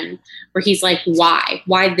Marin where he's like,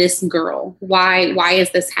 why this girl? Why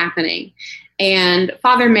is this happening? And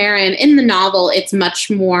Father Marin, in the novel, it's much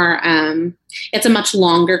more, it's a much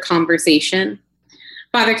longer conversation.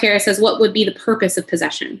 Father Karras says, what would be the purpose of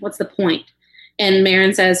possession? What's the point? And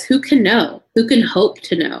Marin says, who can know? Who can hope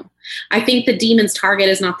to know? I think the demon's target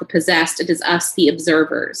is not the possessed, it is us, the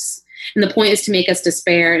observers. And the point is to make us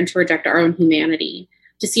despair and to reject our own humanity,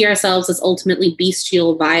 to see ourselves as ultimately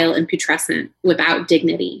bestial, vile, and putrescent, without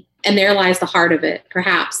dignity. And there lies the heart of it,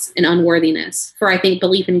 perhaps, in unworthiness. For I think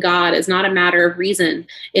belief in God is not a matter of reason.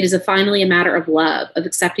 It is finally a matter of love, of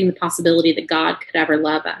accepting the possibility that God could ever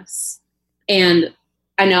love us. And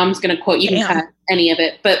I know I'm just going to quote, you can cut any of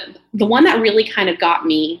it, but the one that really kind of got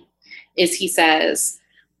me is he says,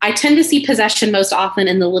 I tend to see possession most often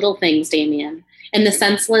in the little things, Damien, in the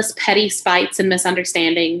senseless, petty spites and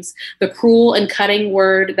misunderstandings, the cruel and cutting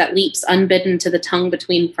word that leaps unbidden to the tongue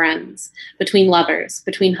between friends, between lovers,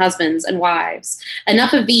 between husbands and wives.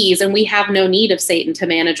 Enough of these, and we have no need of Satan to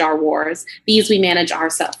manage our wars. These we manage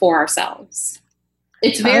for ourselves.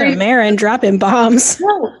 It's very Marin dropping bombs.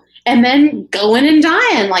 And then going and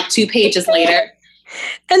dying like 2 pages later.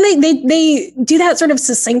 And they do that sort of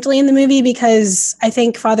succinctly in the movie, because I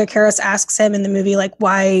think Father Karras asks him in the movie, like,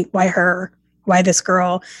 why her? Why this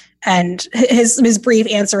girl? And his brief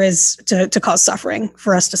answer is to cause suffering,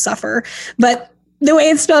 for us to suffer. But the way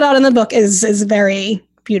it's spelled out in the book is very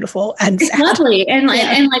beautiful and sad. Lovely. And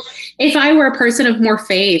like, if I were a person of more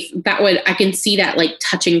faith, I can see that, like,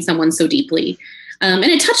 touching someone so deeply. And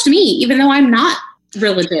it touched me, even though I'm not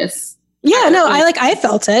religious. Yeah, no, I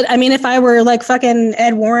felt it. I mean, if I were like fucking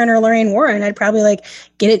Ed Warren or Lorraine Warren, I'd probably like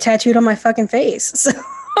get it tattooed on my fucking face. So.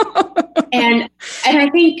 and I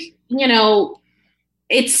think,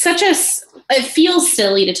 it's it feels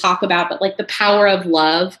silly to talk about, but like the power of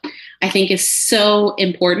love, I think, is so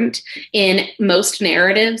important in most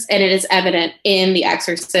narratives. And it is evident in The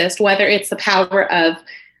Exorcist, whether it's the power of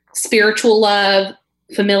spiritual love,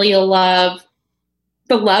 familial love,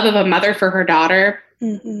 the love of a mother for her daughter,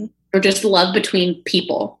 or just love between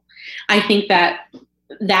people. I think that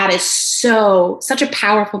is such a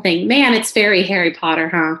powerful thing. Man, it's very Harry Potter,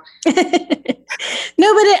 huh?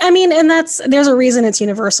 No, but there's a reason it's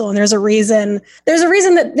universal, and there's a reason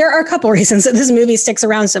that there are a couple reasons that this movie sticks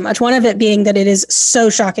around so much. One of it being that it is so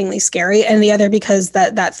shockingly scary, and the other because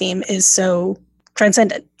that theme is so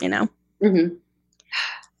transcendent, Mm-hmm.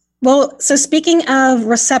 Well, so speaking of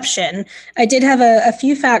reception, I did have a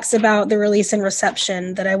few facts about the release and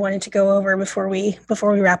reception that I wanted to go over before we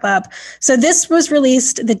wrap up. So this was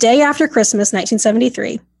released the day after Christmas,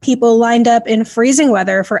 1973. People lined up in freezing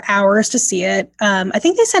weather for hours to see it. I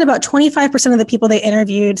think they said about 25% of the people they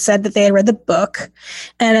interviewed said that they had read the book,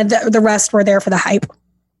 and the rest were there for the hype,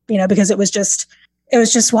 because it was just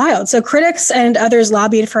wild. So critics and others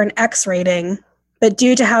lobbied for an X rating, but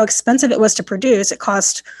due to how expensive it was to produce, it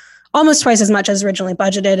cost almost twice as much as originally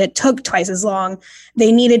budgeted. It took twice as long.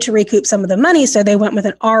 They needed to recoup some of the money, so they went with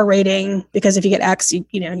an R rating, because if you get X,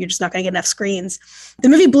 you're just not going to get enough screens. The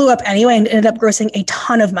movie blew up anyway and ended up grossing a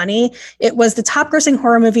ton of money. It was the top grossing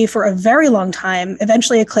horror movie for a very long time,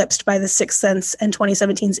 eventually eclipsed by The Sixth Sense and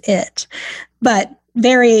 2017's It, but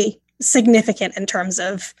very significant in terms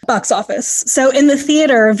of box office. So in the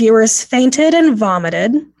theater, viewers fainted and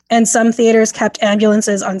vomited, and some theaters kept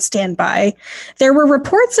ambulances on standby. There were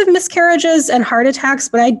reports of miscarriages and heart attacks,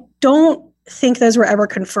 but I don't think those were ever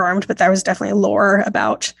confirmed, but there was definitely lore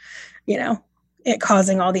about, it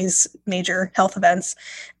causing all these major health events.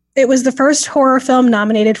 It was the first horror film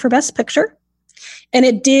nominated for Best Picture, and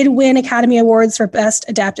it did win Academy Awards for Best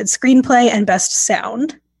Adapted Screenplay and Best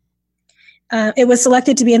Sound. It was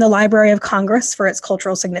selected to be in the Library of Congress for its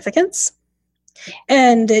cultural significance.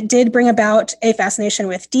 And it did bring about a fascination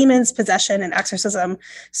with demons, possession, and exorcism,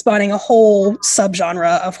 spawning a whole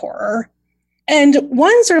subgenre of horror. And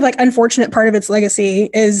one sort of like unfortunate part of its legacy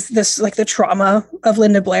is this, like the trauma of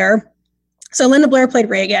Linda Blair. So Linda Blair played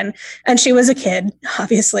Regan, and she was a kid,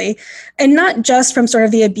 obviously, and not just from sort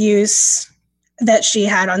of the abuse that she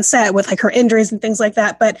had on set with like her injuries and things like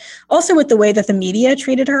that, but also with the way that the media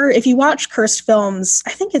treated her. If you watch Cursed Films, I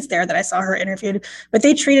think it's there that I saw her interviewed, but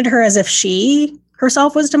they treated her as if she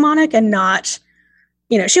herself was demonic and not,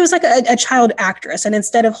 she was like a child actress. And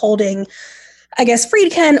instead of holding, I guess,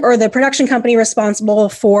 Friedkin or the production company responsible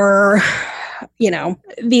for,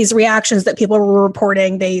 these reactions that people were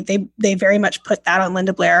reporting, they very much put that on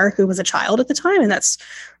Linda Blair, who was a child at the time. And that's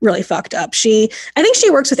really fucked up. I think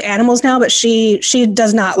she works with animals now, but she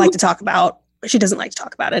does not like to talk about, she doesn't like to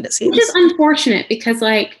talk about it, it seems. Which is unfortunate, because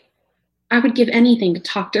I would give anything to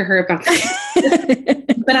talk to her about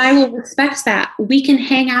that. But I will respect that. We can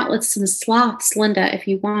hang out with some sloths, Linda, if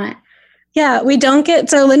you want. Yeah, we don't get,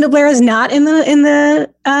 so Linda Blair is not in the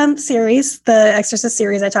series, the Exorcist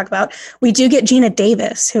series I talk about. We do get Gina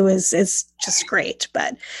Davis, who is just great.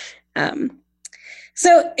 But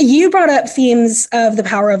so you brought up themes of the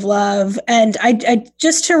power of love, and I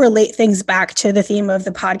just to relate things back to the theme of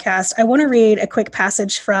the podcast, I want to read a quick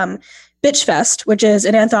passage from Bitch Fest, which is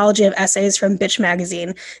an anthology of essays from Bitch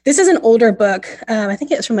Magazine. This is an older book. I think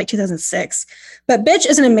it was from 2006. But Bitch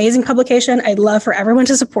is an amazing publication. I'd love for everyone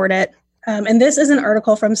to support it. And this is an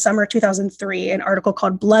article from summer 2003, an article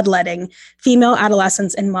called Bloodletting, Female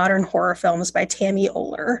Adolescence in Modern Horror Films by Tammy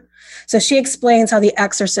Oler. So she explains how The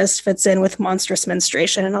Exorcist fits in with monstrous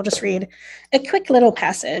menstruation. And I'll just read a quick little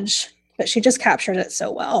passage, but she just captured it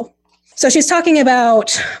so well. So she's talking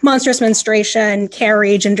about monstrous menstruation,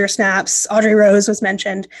 Carrie, ginger snaps, Audrey Rose was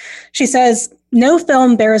mentioned. She says, no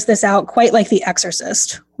film bears this out quite like The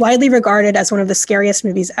Exorcist, widely regarded as one of the scariest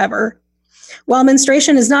movies ever. While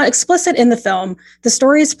menstruation is not explicit in the film, the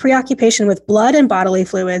story's preoccupation with blood and bodily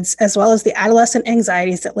fluids, as well as the adolescent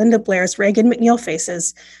anxieties that Linda Blair's Regan MacNeil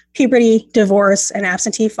faces, puberty, divorce, an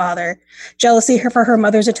absentee father, jealousy for her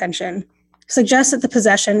mother's attention, suggests that the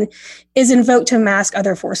possession is invoked to mask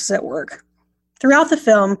other forces at work. Throughout the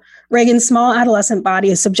film, Regan's small adolescent body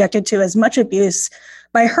is subjected to as much abuse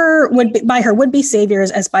by her would-be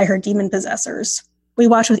saviors as by her demon possessors. We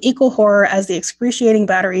watch with equal horror as the excruciating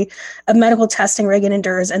battery of medical testing Regan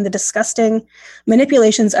endures and the disgusting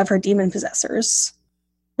manipulations of her demon possessors.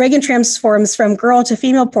 Regan transforms from girl to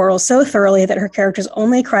female portal so thoroughly that her character's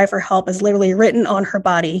only cry for help is literally written on her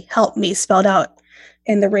body, "Help me," spelled out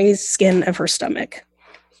in the raised skin of her stomach.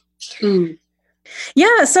 Mm.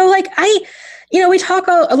 Yeah, so we talk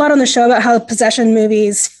a lot on the show about how possession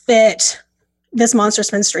movies fit this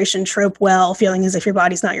monstrous menstruation trope well, feeling as if your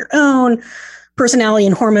body's not your own, personality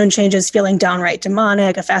and hormone changes, feeling downright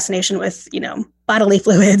demonic, a fascination with, bodily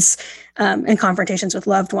fluids, and confrontations with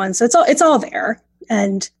loved ones. So it's all there.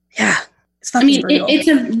 And yeah, it's fucking brutal.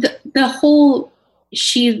 The whole,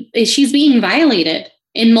 she's being violated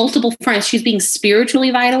in multiple fronts. She's being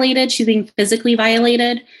spiritually violated. She's being physically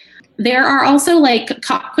violated. There are also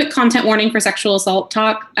quick content warning for sexual assault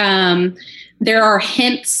talk. There are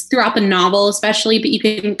hints throughout the novel, especially, but you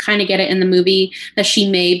can kind of get it in the movie, that she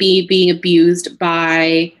may be being abused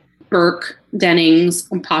by Burke Dennings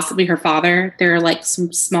and possibly her father. There are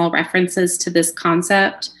some small references to this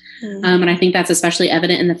concept. Mm-hmm. And I think that's especially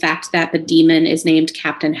evident in the fact that the demon is named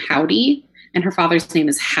Captain Howdy and her father's name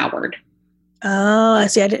is Howard. Oh, I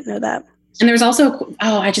see. I didn't know that. And there's also,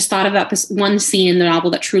 I just thought about this one scene in the novel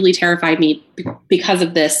that truly terrified me because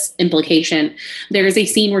of this implication. There is a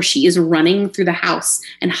scene where she is running through the house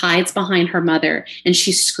and hides behind her mother, and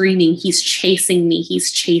she's screaming, "He's chasing me,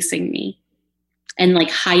 he's chasing me." And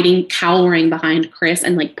hiding, cowering behind Chris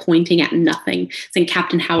and pointing at nothing, saying,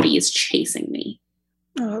 "Captain Howdy is chasing me."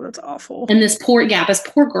 Oh, that's awful. And this poor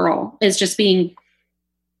girl is just being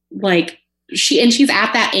like, she's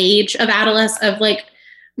at that age of pubescent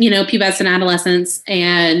adolescence,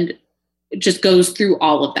 and just goes through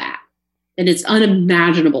all of that. And it's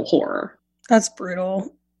unimaginable horror. That's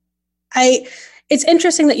brutal. It's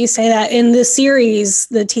interesting that you say that. In the series,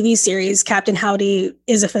 the TV series, Captain Howdy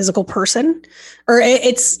is a physical person, or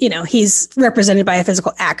it's, he's represented by a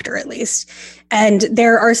physical actor at least. And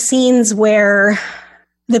there are scenes where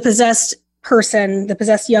the possessed person, the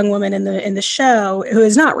possessed young woman in the show, who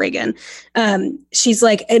is not Regan, she's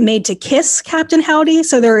like made to kiss Captain Howdy.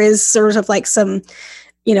 So there is sort of like some,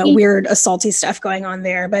 weird assaulty stuff going on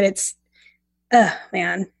there. But it's,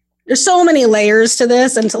 man. There's so many layers to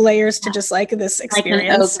this, and to layers to just like this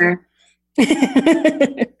experience.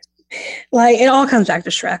 Like it all comes back to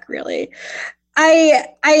Shrek, really.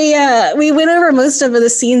 We went over most of the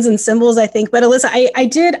scenes and symbols, I think, but Alyssa,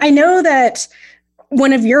 I know that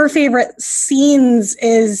one of your favorite scenes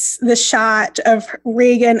is the shot of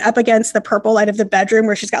Regan up against the purple light of the bedroom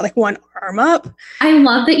where she's got like one arm up. I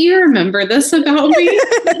love that you remember this about me.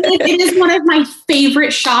 It is one of my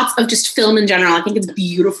favorite shots of just film in general. I think it's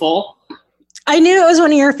beautiful. I knew it was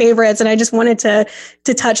one of your favorites, and I just wanted to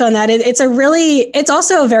touch on that. It's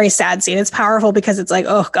also a very sad scene. It's powerful because it's like,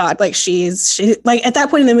 oh God, like she like at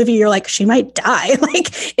that point in the movie, you're like, she might die.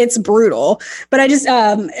 Like it's brutal. But I just,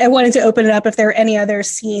 I wanted to open it up if there are any other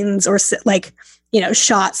scenes or like,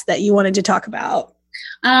 shots that you wanted to talk about.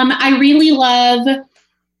 I really love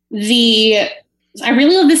the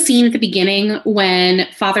scene at the beginning when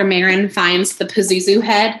Father Merrin finds the Pazuzu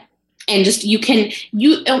head. And just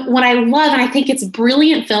what I love, and I think it's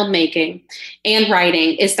brilliant filmmaking and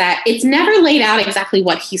writing, is that it's never laid out exactly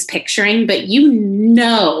what he's picturing, but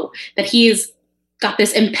that he's got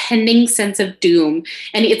this impending sense of doom.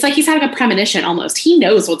 And it's like he's having a premonition almost. He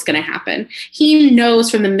knows what's going to happen. He knows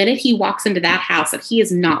from the minute he walks into that house that he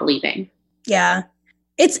is not leaving. Yeah.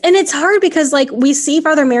 It's hard because like we see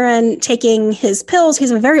Father Merrin taking his pills.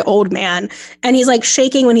 He's a very old man, and he's like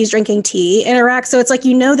shaking when he's drinking tea in Iraq. So it's like,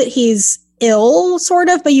 that he's ill sort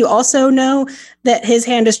of, but you also know that his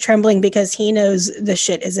hand is trembling because he knows the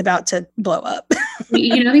shit is about to blow up.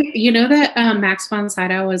 you know that Max von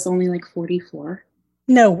Sydow was only like 44.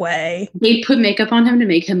 No way. They put makeup on him to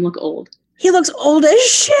make him look old. He looks old as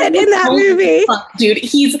shit in that movie. Dude,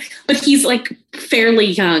 he's like fairly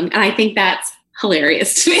young. And I think that's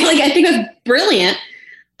hilarious to me. Like, I think that's brilliant.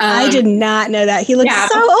 I did not know that. He looks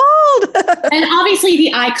so old. And obviously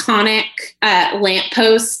the iconic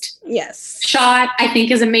lamppost shot, I think,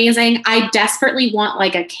 is amazing. I desperately want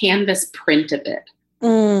like a canvas print of it.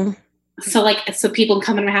 So people can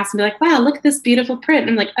come in my house and be like, wow, look at this beautiful print. And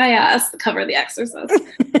I'm like, oh yeah, that's the cover of The Exorcist.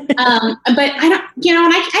 But I don't, and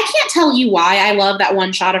I can't tell you why I love that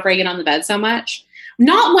one shot of Regan on the bed so much.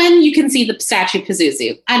 Not when you can see the statue of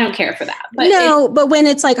Pazuzu. I don't care for that. But but when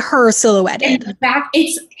it's like her silhouetted. In fact,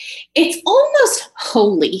 it's almost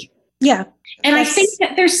holy. Yeah. And I think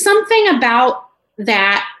that there's something about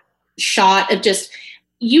that shot of just,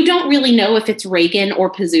 you don't really know if it's Regan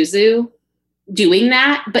or Pazuzu doing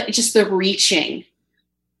that, but just the reaching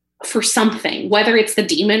for something, whether it's the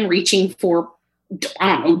demon reaching for, I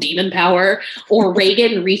don't know, demon power, or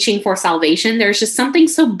Regan reaching for salvation. There's just something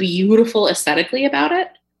so beautiful aesthetically about it.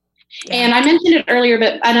 Yeah. And I mentioned it earlier,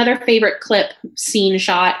 but another favorite clip scene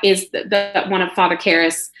shot is the one of Father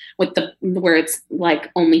Karras with where it's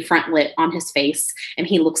like only front lit on his face, and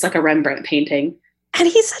he looks like a Rembrandt painting. And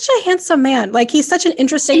he's such a handsome man. Like, he's such an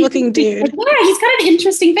interesting looking dude. Yeah, he's got an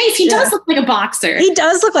interesting face. He does look like a boxer. He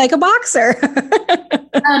does look like a boxer.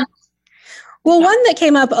 Well, one that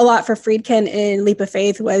came up a lot for Friedkin in Leap of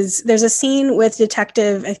Faith was there's a scene with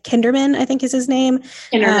Detective Kinderman, I think is his name.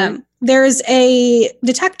 There's a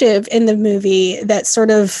detective in the movie that's sort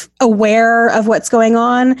of aware of what's going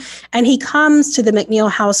on. And he comes to the McNeil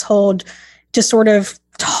household to sort of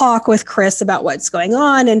talk with Chris about what's going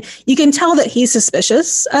on. And you can tell that he's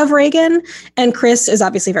suspicious of Regan. And Chris is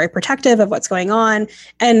obviously very protective of what's going on.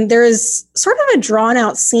 And there is sort of a drawn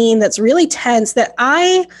out scene that's really tense that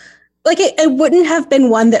it wouldn't have been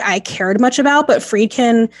one that I cared much about, but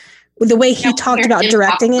Friedkin, the way he talked about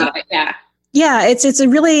directing it. Yeah, it's a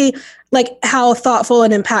really like how thoughtful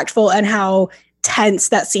and impactful and how tense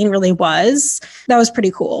that scene really was. That was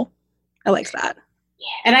pretty cool. I liked that.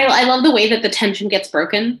 And I love the way that the tension gets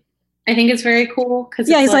broken. I think it's very cool.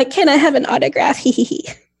 He's like, can I have an autograph?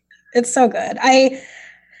 It's so good.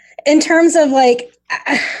 In terms of like,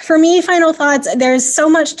 for me, final thoughts, there's so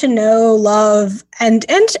much to know, love, and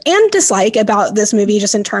dislike about this movie,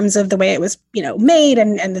 just in terms of the way it was, made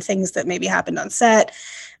and the things that maybe happened on set.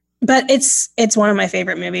 But it's one of my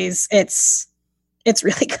favorite movies. It's It's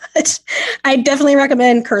really good. I definitely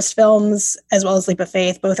recommend Cursed Films as well as Leap of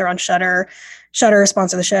Faith. Both are on Shudder. Shudder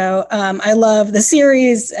sponsor the show. I love the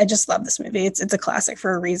series. I just love this movie. It's a classic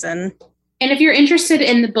for a reason. And if you're interested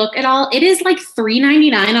in the book at all, it is like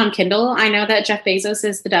 $3.99 on Kindle. I know that Jeff Bezos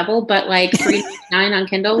is the devil, but like $3.99 on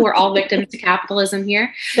Kindle. We're all victims to capitalism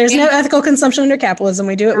here. There's no ethical consumption under capitalism.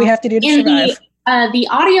 We do what we have to do to survive. The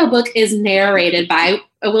audiobook is narrated by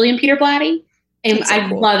William Peter Blatty. And so I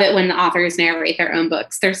love it when the authors narrate their own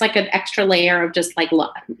books. There's like an extra layer of just like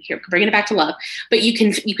love. Here, bringing it back to love. But you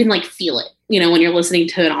can like feel it, when you're listening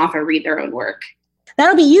to an author read their own work.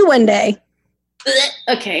 That'll be you one day.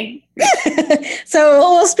 Okay. So,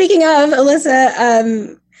 well, speaking of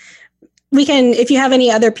Alyssa, we can, if you have any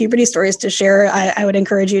other puberty stories to share, I would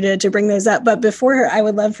encourage you to bring those up. But before, I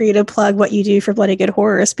would love for you to plug what you do for Bloody Good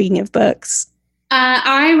Horror, speaking of books.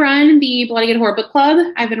 I run the Bloody Good Horror Book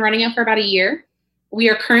Club. I've been running it for about a year. We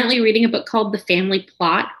are currently reading a book called The Family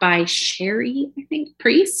Plot by Sherry, I think,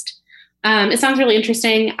 Priest. It sounds really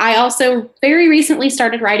interesting. I also very recently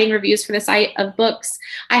started writing reviews for the site of books.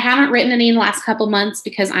 I haven't written any in the last couple months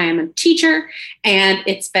because I am a teacher and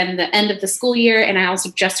it's been the end of the school year. And I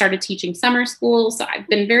also just started teaching summer school. So I've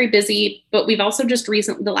been very busy, but we've also just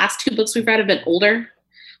recently, the last 2 books we've read have been older.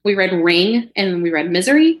 We read Ring and we read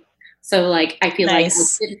Misery. So like, I feel like I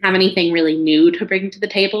didn't have anything really new to bring to the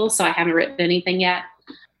table. So I haven't written anything yet.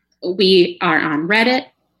 We are on Reddit.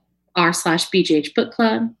 r/BGH Book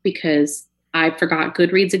Club, because I forgot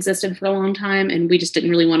Goodreads existed for a long time and we just didn't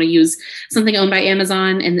really want to use something owned by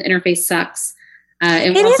Amazon and the interface sucks.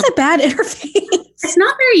 It is a bad interface. It's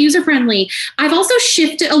not very user-friendly. I've also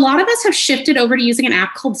a lot of us have shifted over to using an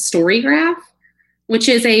app called Storygraph, which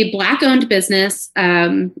is a Black-owned business,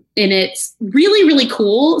 and it's really, really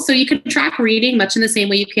cool. So you can track reading much in the same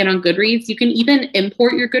way you can on Goodreads. You can even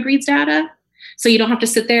import your Goodreads data. So you don't have to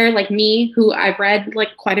sit there like me, who I've read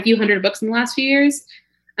like quite a few hundred books in the last few years.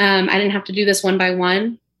 I didn't have to do this one by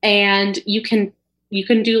one. And you can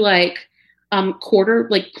do like quarter,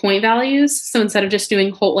 like point values. So instead of just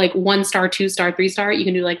doing whole, like 1 star, 2 star, 3 star, you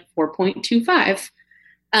can do like 4.25.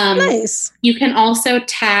 Nice. You can also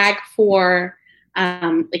tag for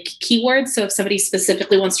like keywords. So if somebody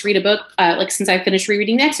specifically wants to read a book, like since I finished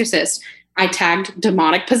rereading The Exorcist, I tagged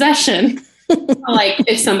demonic possession. Like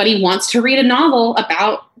if somebody wants to read a novel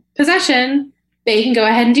about possession, they can go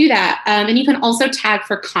ahead and do that. And you can also tag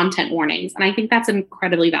for content warnings. And I think that's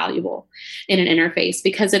incredibly valuable in an interface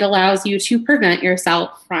because it allows you to prevent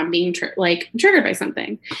yourself from being triggered by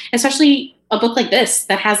something, especially a book like this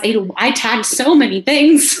that has I tagged so many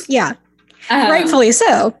things. Yeah, rightfully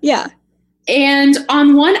so. Yeah. And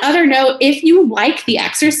on one other note, if you like The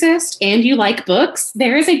Exorcist and you like books,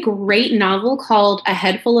 there is a great novel called A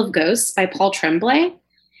Head Full of Ghosts by Paul Tremblay.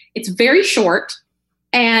 It's very short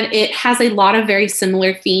and it has a lot of very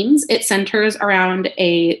similar themes. It centers around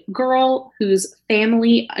a girl whose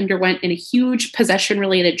family underwent in a huge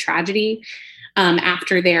possession-related tragedy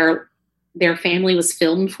after their family was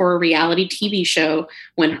filmed for a reality TV show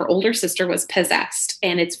when her older sister was possessed.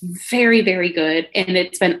 And it's very, very good. And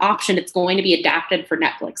it's been optioned. It's going to be adapted for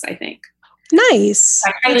Netflix, I think. Nice.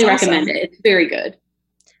 I highly recommend it. It's very good.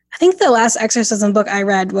 I think the last exorcism book I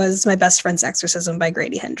read was My Best Friend's Exorcism by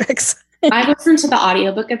Grady Hendrix. I listened to the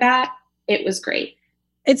audiobook of that. It was great.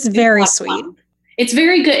 It's very sweet. It's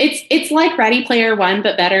very good. It's like Ready Player One,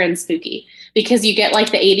 but better and spooky. Because you get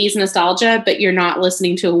like the 80s nostalgia, but you're not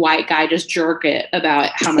listening to a white guy just jerk it about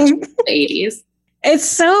how much the 80s.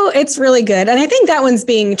 It's really good. And I think that one's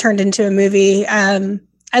being turned into a movie.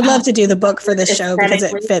 I'd love to do the book for this show because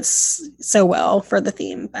it fits so well for the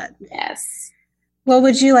theme. But yes. Well,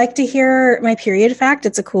 would you like to hear my period fact?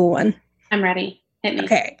 It's a cool one. I'm ready. Hit me.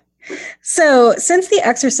 Okay. So since The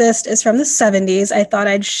Exorcist is from the 70s, I thought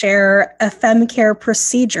I'd share a femcare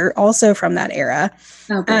procedure also from that era.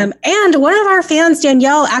 Okay. And one of our fans,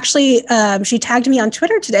 Danielle, actually, she tagged me on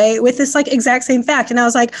Twitter today with this like exact same fact. And I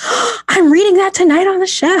was like, I'm reading that tonight on the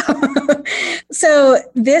show. So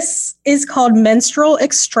this is called menstrual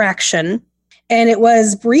extraction. And it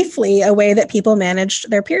was briefly a way that people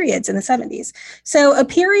managed their periods in the 70s. So a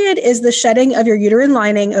period is the shedding of your uterine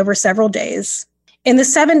lining over several days. In the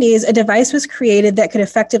 70s, a device was created that could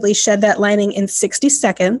effectively shed that lining in 60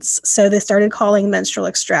 seconds. So they started calling menstrual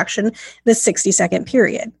extraction the 60-second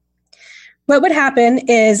period. What would happen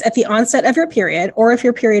is at the onset of your period, or if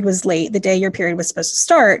your period was late, the day your period was supposed to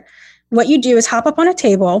start, what you do is hop up on a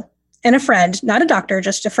table and a friend, not a doctor,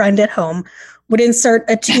 just a friend at home, would insert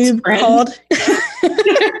a tube called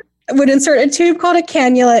a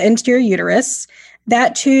cannula into your uterus.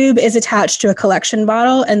 That tube is attached to a collection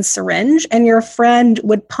bottle and syringe, and your friend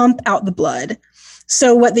would pump out the blood.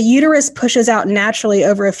 So what the uterus pushes out naturally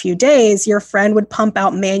over a few days, your friend would pump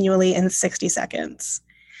out manually in 60 seconds.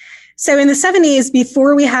 So in the 70s,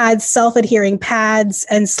 before we had self-adhering pads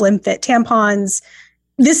and slim fit tampons,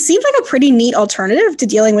 this seemed like a pretty neat alternative to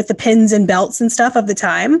dealing with the pins and belts and stuff of the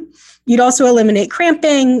time. You'd also eliminate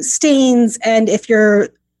cramping, stains, and if you're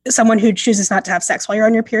someone who chooses not to have sex while you're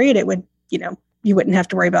on your period, it would, you wouldn't have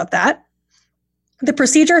to worry about that. The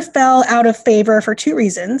procedure fell out of favor for two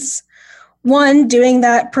reasons. One, doing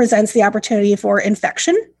that presents the opportunity for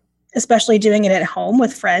infection, especially doing it at home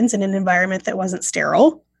with friends in an environment that wasn't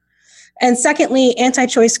sterile. And secondly,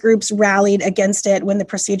 anti-choice groups rallied against it when the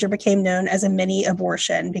procedure became known as a mini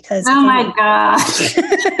abortion because oh my gosh.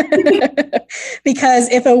 because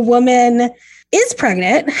if a woman is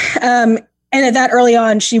pregnant, and at that early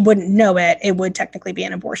on she wouldn't know it, it would technically be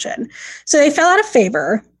an abortion. So they fell out of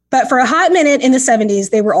favor, but for a hot minute in the 70s,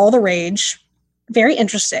 they were all the rage. Very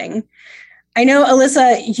interesting. I know,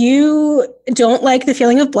 Alyssa, you don't like the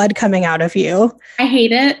feeling of blood coming out of you. I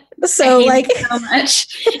hate it. So it so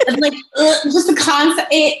much. Like just the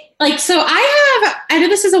concept. So I know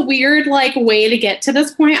this is a weird way to get to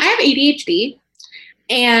this point. I have ADHD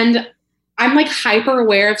and I'm hyper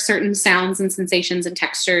aware of certain sounds and sensations and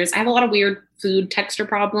textures. I have a lot of weird food texture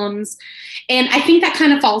problems. And I think that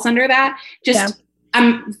kind of falls under that.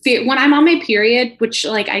 When I'm on my period, which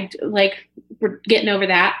we're getting over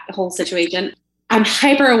that whole situation. I'm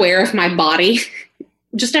hyper aware of my body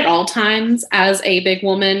just at all times as a big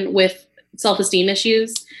woman with self-esteem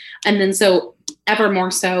issues. And then so ever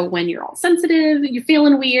more so when you're all sensitive, you're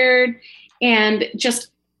feeling weird. And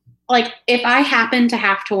just if I happen to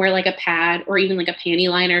have to wear a pad or even a panty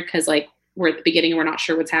liner, because we're at the beginning and we're not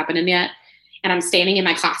sure what's happening yet. And I'm standing in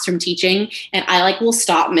my classroom teaching and I will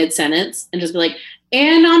stop mid-sentence and just be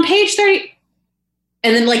and on page 30,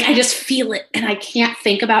 and then I just feel it and I can't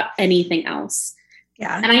think about anything else.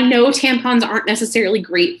 Yeah. And I know tampons aren't necessarily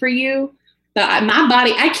great for you, but my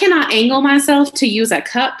body, I cannot angle myself to use a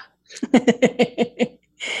cup.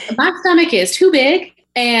 My stomach is too big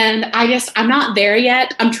and I'm not there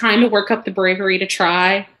yet. I'm trying to work up the bravery to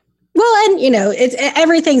try. Well, and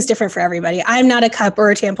everything's different for everybody. I'm not a cup or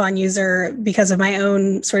a tampon user because of my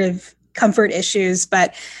own sort of comfort issues,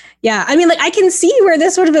 but yeah, I mean, I can see where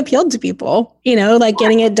this would have appealed to people,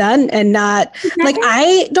 getting it done and not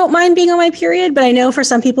I don't mind being on my period, but I know for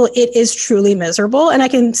some people it is truly miserable. And I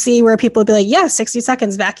can see where people would be 60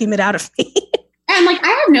 seconds, vacuum it out of me. And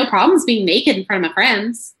I have no problems being naked in front of my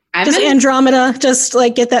friends. Andromeda,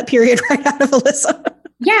 get that period right out of Alyssa.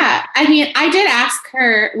 Yeah. I mean, I did ask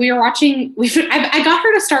her, I got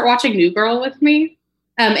her to start watching New Girl with me.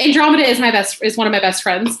 Andromeda is one of my best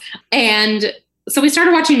friends. And so we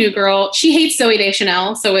started watching New Girl. She hates Zooey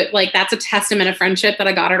Deschanel. So that's a testament of friendship that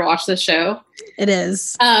I got her to watch this show. It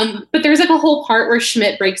is. But there's a whole part where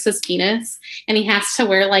Schmidt breaks his penis and he has to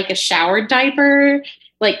wear a shower diaper,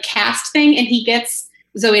 cast thing. And he gets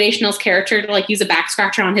Zooey Deschanel's character to use a back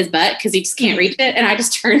scratcher on his butt because he just can't reach it. And I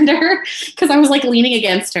just turned to her because I was leaning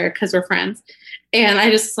against her because we're friends. And I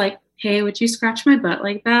just hey, would you scratch my butt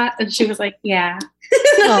like that? And she was yeah.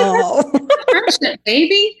 Oh, Friendship,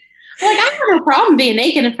 baby. I have no problem being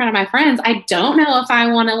naked in front of my friends. I don't know if I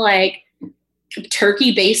want to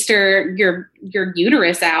turkey baster your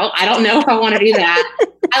uterus out. I don't know if I want to do that.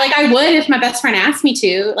 I would if my best friend asked me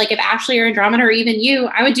to. If Ashley or Andromeda or even you,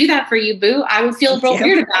 I would do that for you, boo. I would feel real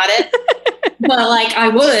weird about it, but I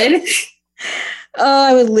would. Oh,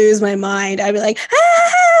 I would lose my mind. I'd be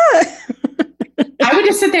ah! I would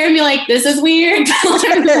just sit there and be this is weird.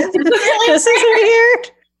 This is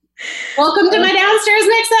weird. Welcome to my downstairs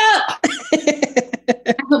mix-up.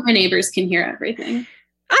 I hope my neighbors can hear everything.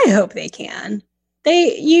 I hope they can.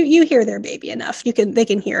 You hear their baby enough. They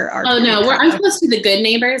can hear our. Oh no, I'm supposed to be the good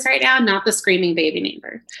neighbors right now, not the screaming baby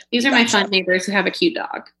neighbor. These are my fun neighbors who have a cute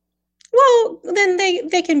dog. Well, then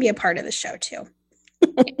they can be a part of the show too.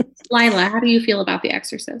 Lila, how do you feel about The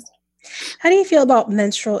Exorcist? How do you feel about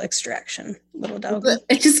menstrual extraction, little dog?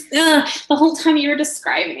 It just the whole time you were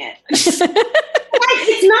describing it.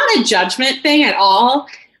 It's not a judgment thing at all.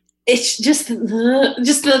 It's just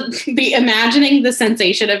the imagining the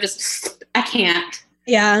sensation of I can't.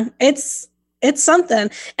 Yeah, it's something.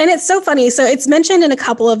 And it's so funny. So it's mentioned in a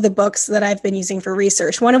couple of the books that I've been using for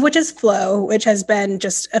research, one of which is Flow, which has been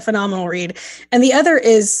just a phenomenal read. And the other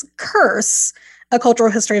is Curse, A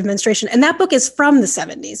Cultural History of Menstruation. And that book is from the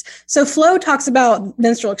 70s. So Flow talks about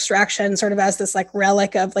menstrual extraction sort of as this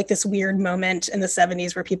relic of this weird moment in the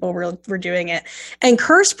 70s where people were doing it. And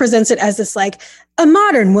Curse presents it as this a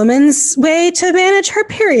modern woman's way to manage her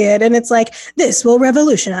period. And it's this will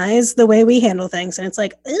revolutionize the way we handle things. And it's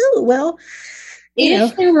oh, well,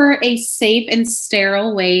 If there were a safe and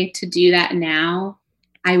sterile way to do that now,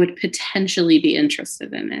 I would potentially be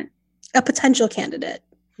interested in it. A potential candidate.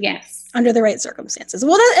 Yes. Under the right circumstances.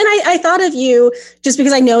 Well, I thought of you just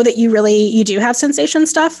because I know that you do have sensation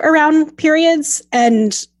stuff around periods,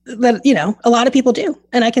 and that, a lot of people do.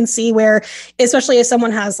 And I can see where, especially if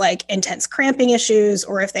someone has like intense cramping issues,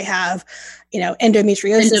 or if they have,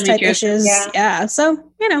 endometriosis type issues. Yeah. So,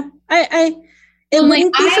 it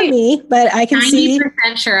wouldn't be for me, but I can see.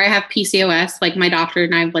 90% sure I have PCOS. Like my doctor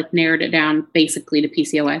and I've like narrowed it down basically to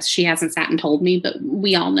PCOS. She hasn't sat and told me, but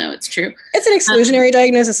we all know it's true. It's an exclusionary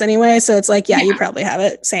diagnosis anyway. So it's like, you probably have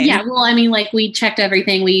it. Same. Yeah. Well, I mean, like we checked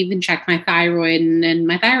everything. We even checked my thyroid and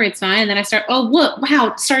my thyroid's fine. And then I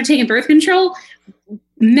started taking birth control.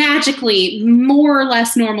 Magically, more or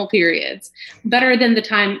less normal periods. Better than the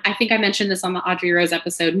time, I think I mentioned this on the Audrey Rose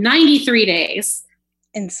episode, 93 days.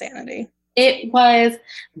 Insanity. It was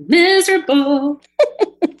miserable.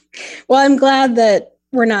 Well, I'm glad that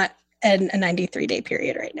we're not in a 93-day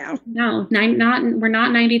period right now. No, we're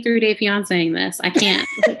not 93-day fianceing this. I can't.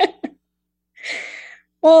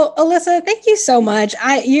 Well, Alyssa, thank you so much.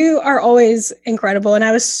 You are always incredible, and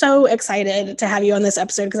I was so excited to have you on this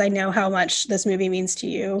episode because I know how much this movie means to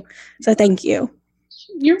you. So thank you.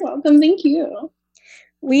 You're welcome. Thank you.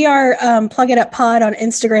 We are Plug It Up Pod on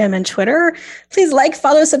Instagram and Twitter. Please like,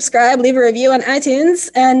 follow, subscribe, leave a review on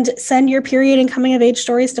iTunes, and send your period and coming of age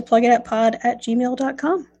stories to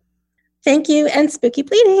plugituppod@gmail.com. Thank you, and spooky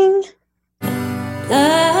bleeding.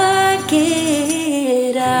 Plug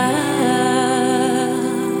it up.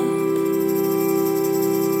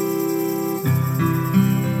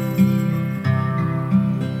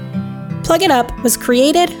 Plug It Up was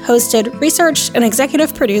created, hosted, researched, and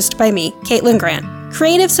executive produced by me, Caitlin Grant.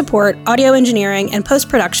 Creative support, audio engineering, and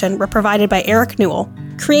post-production were provided by Eric Newell.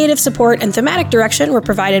 Creative support and thematic direction were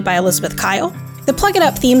provided by Elizabeth Kyle. The Plug It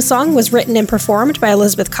Up theme song was written and performed by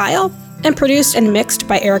Elizabeth Kyle, and produced and mixed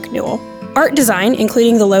by Eric Newell. Art design,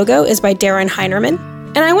 including the logo, is by Darren Heinerman.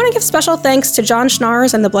 And I want to give special thanks to John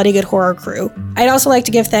Schnars and the Bloody Good Horror crew. I'd also like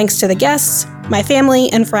to give thanks to the guests, my family,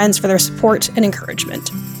 and friends for their support and encouragement.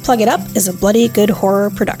 Plug It Up is a Bloody Good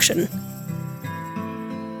Horror production.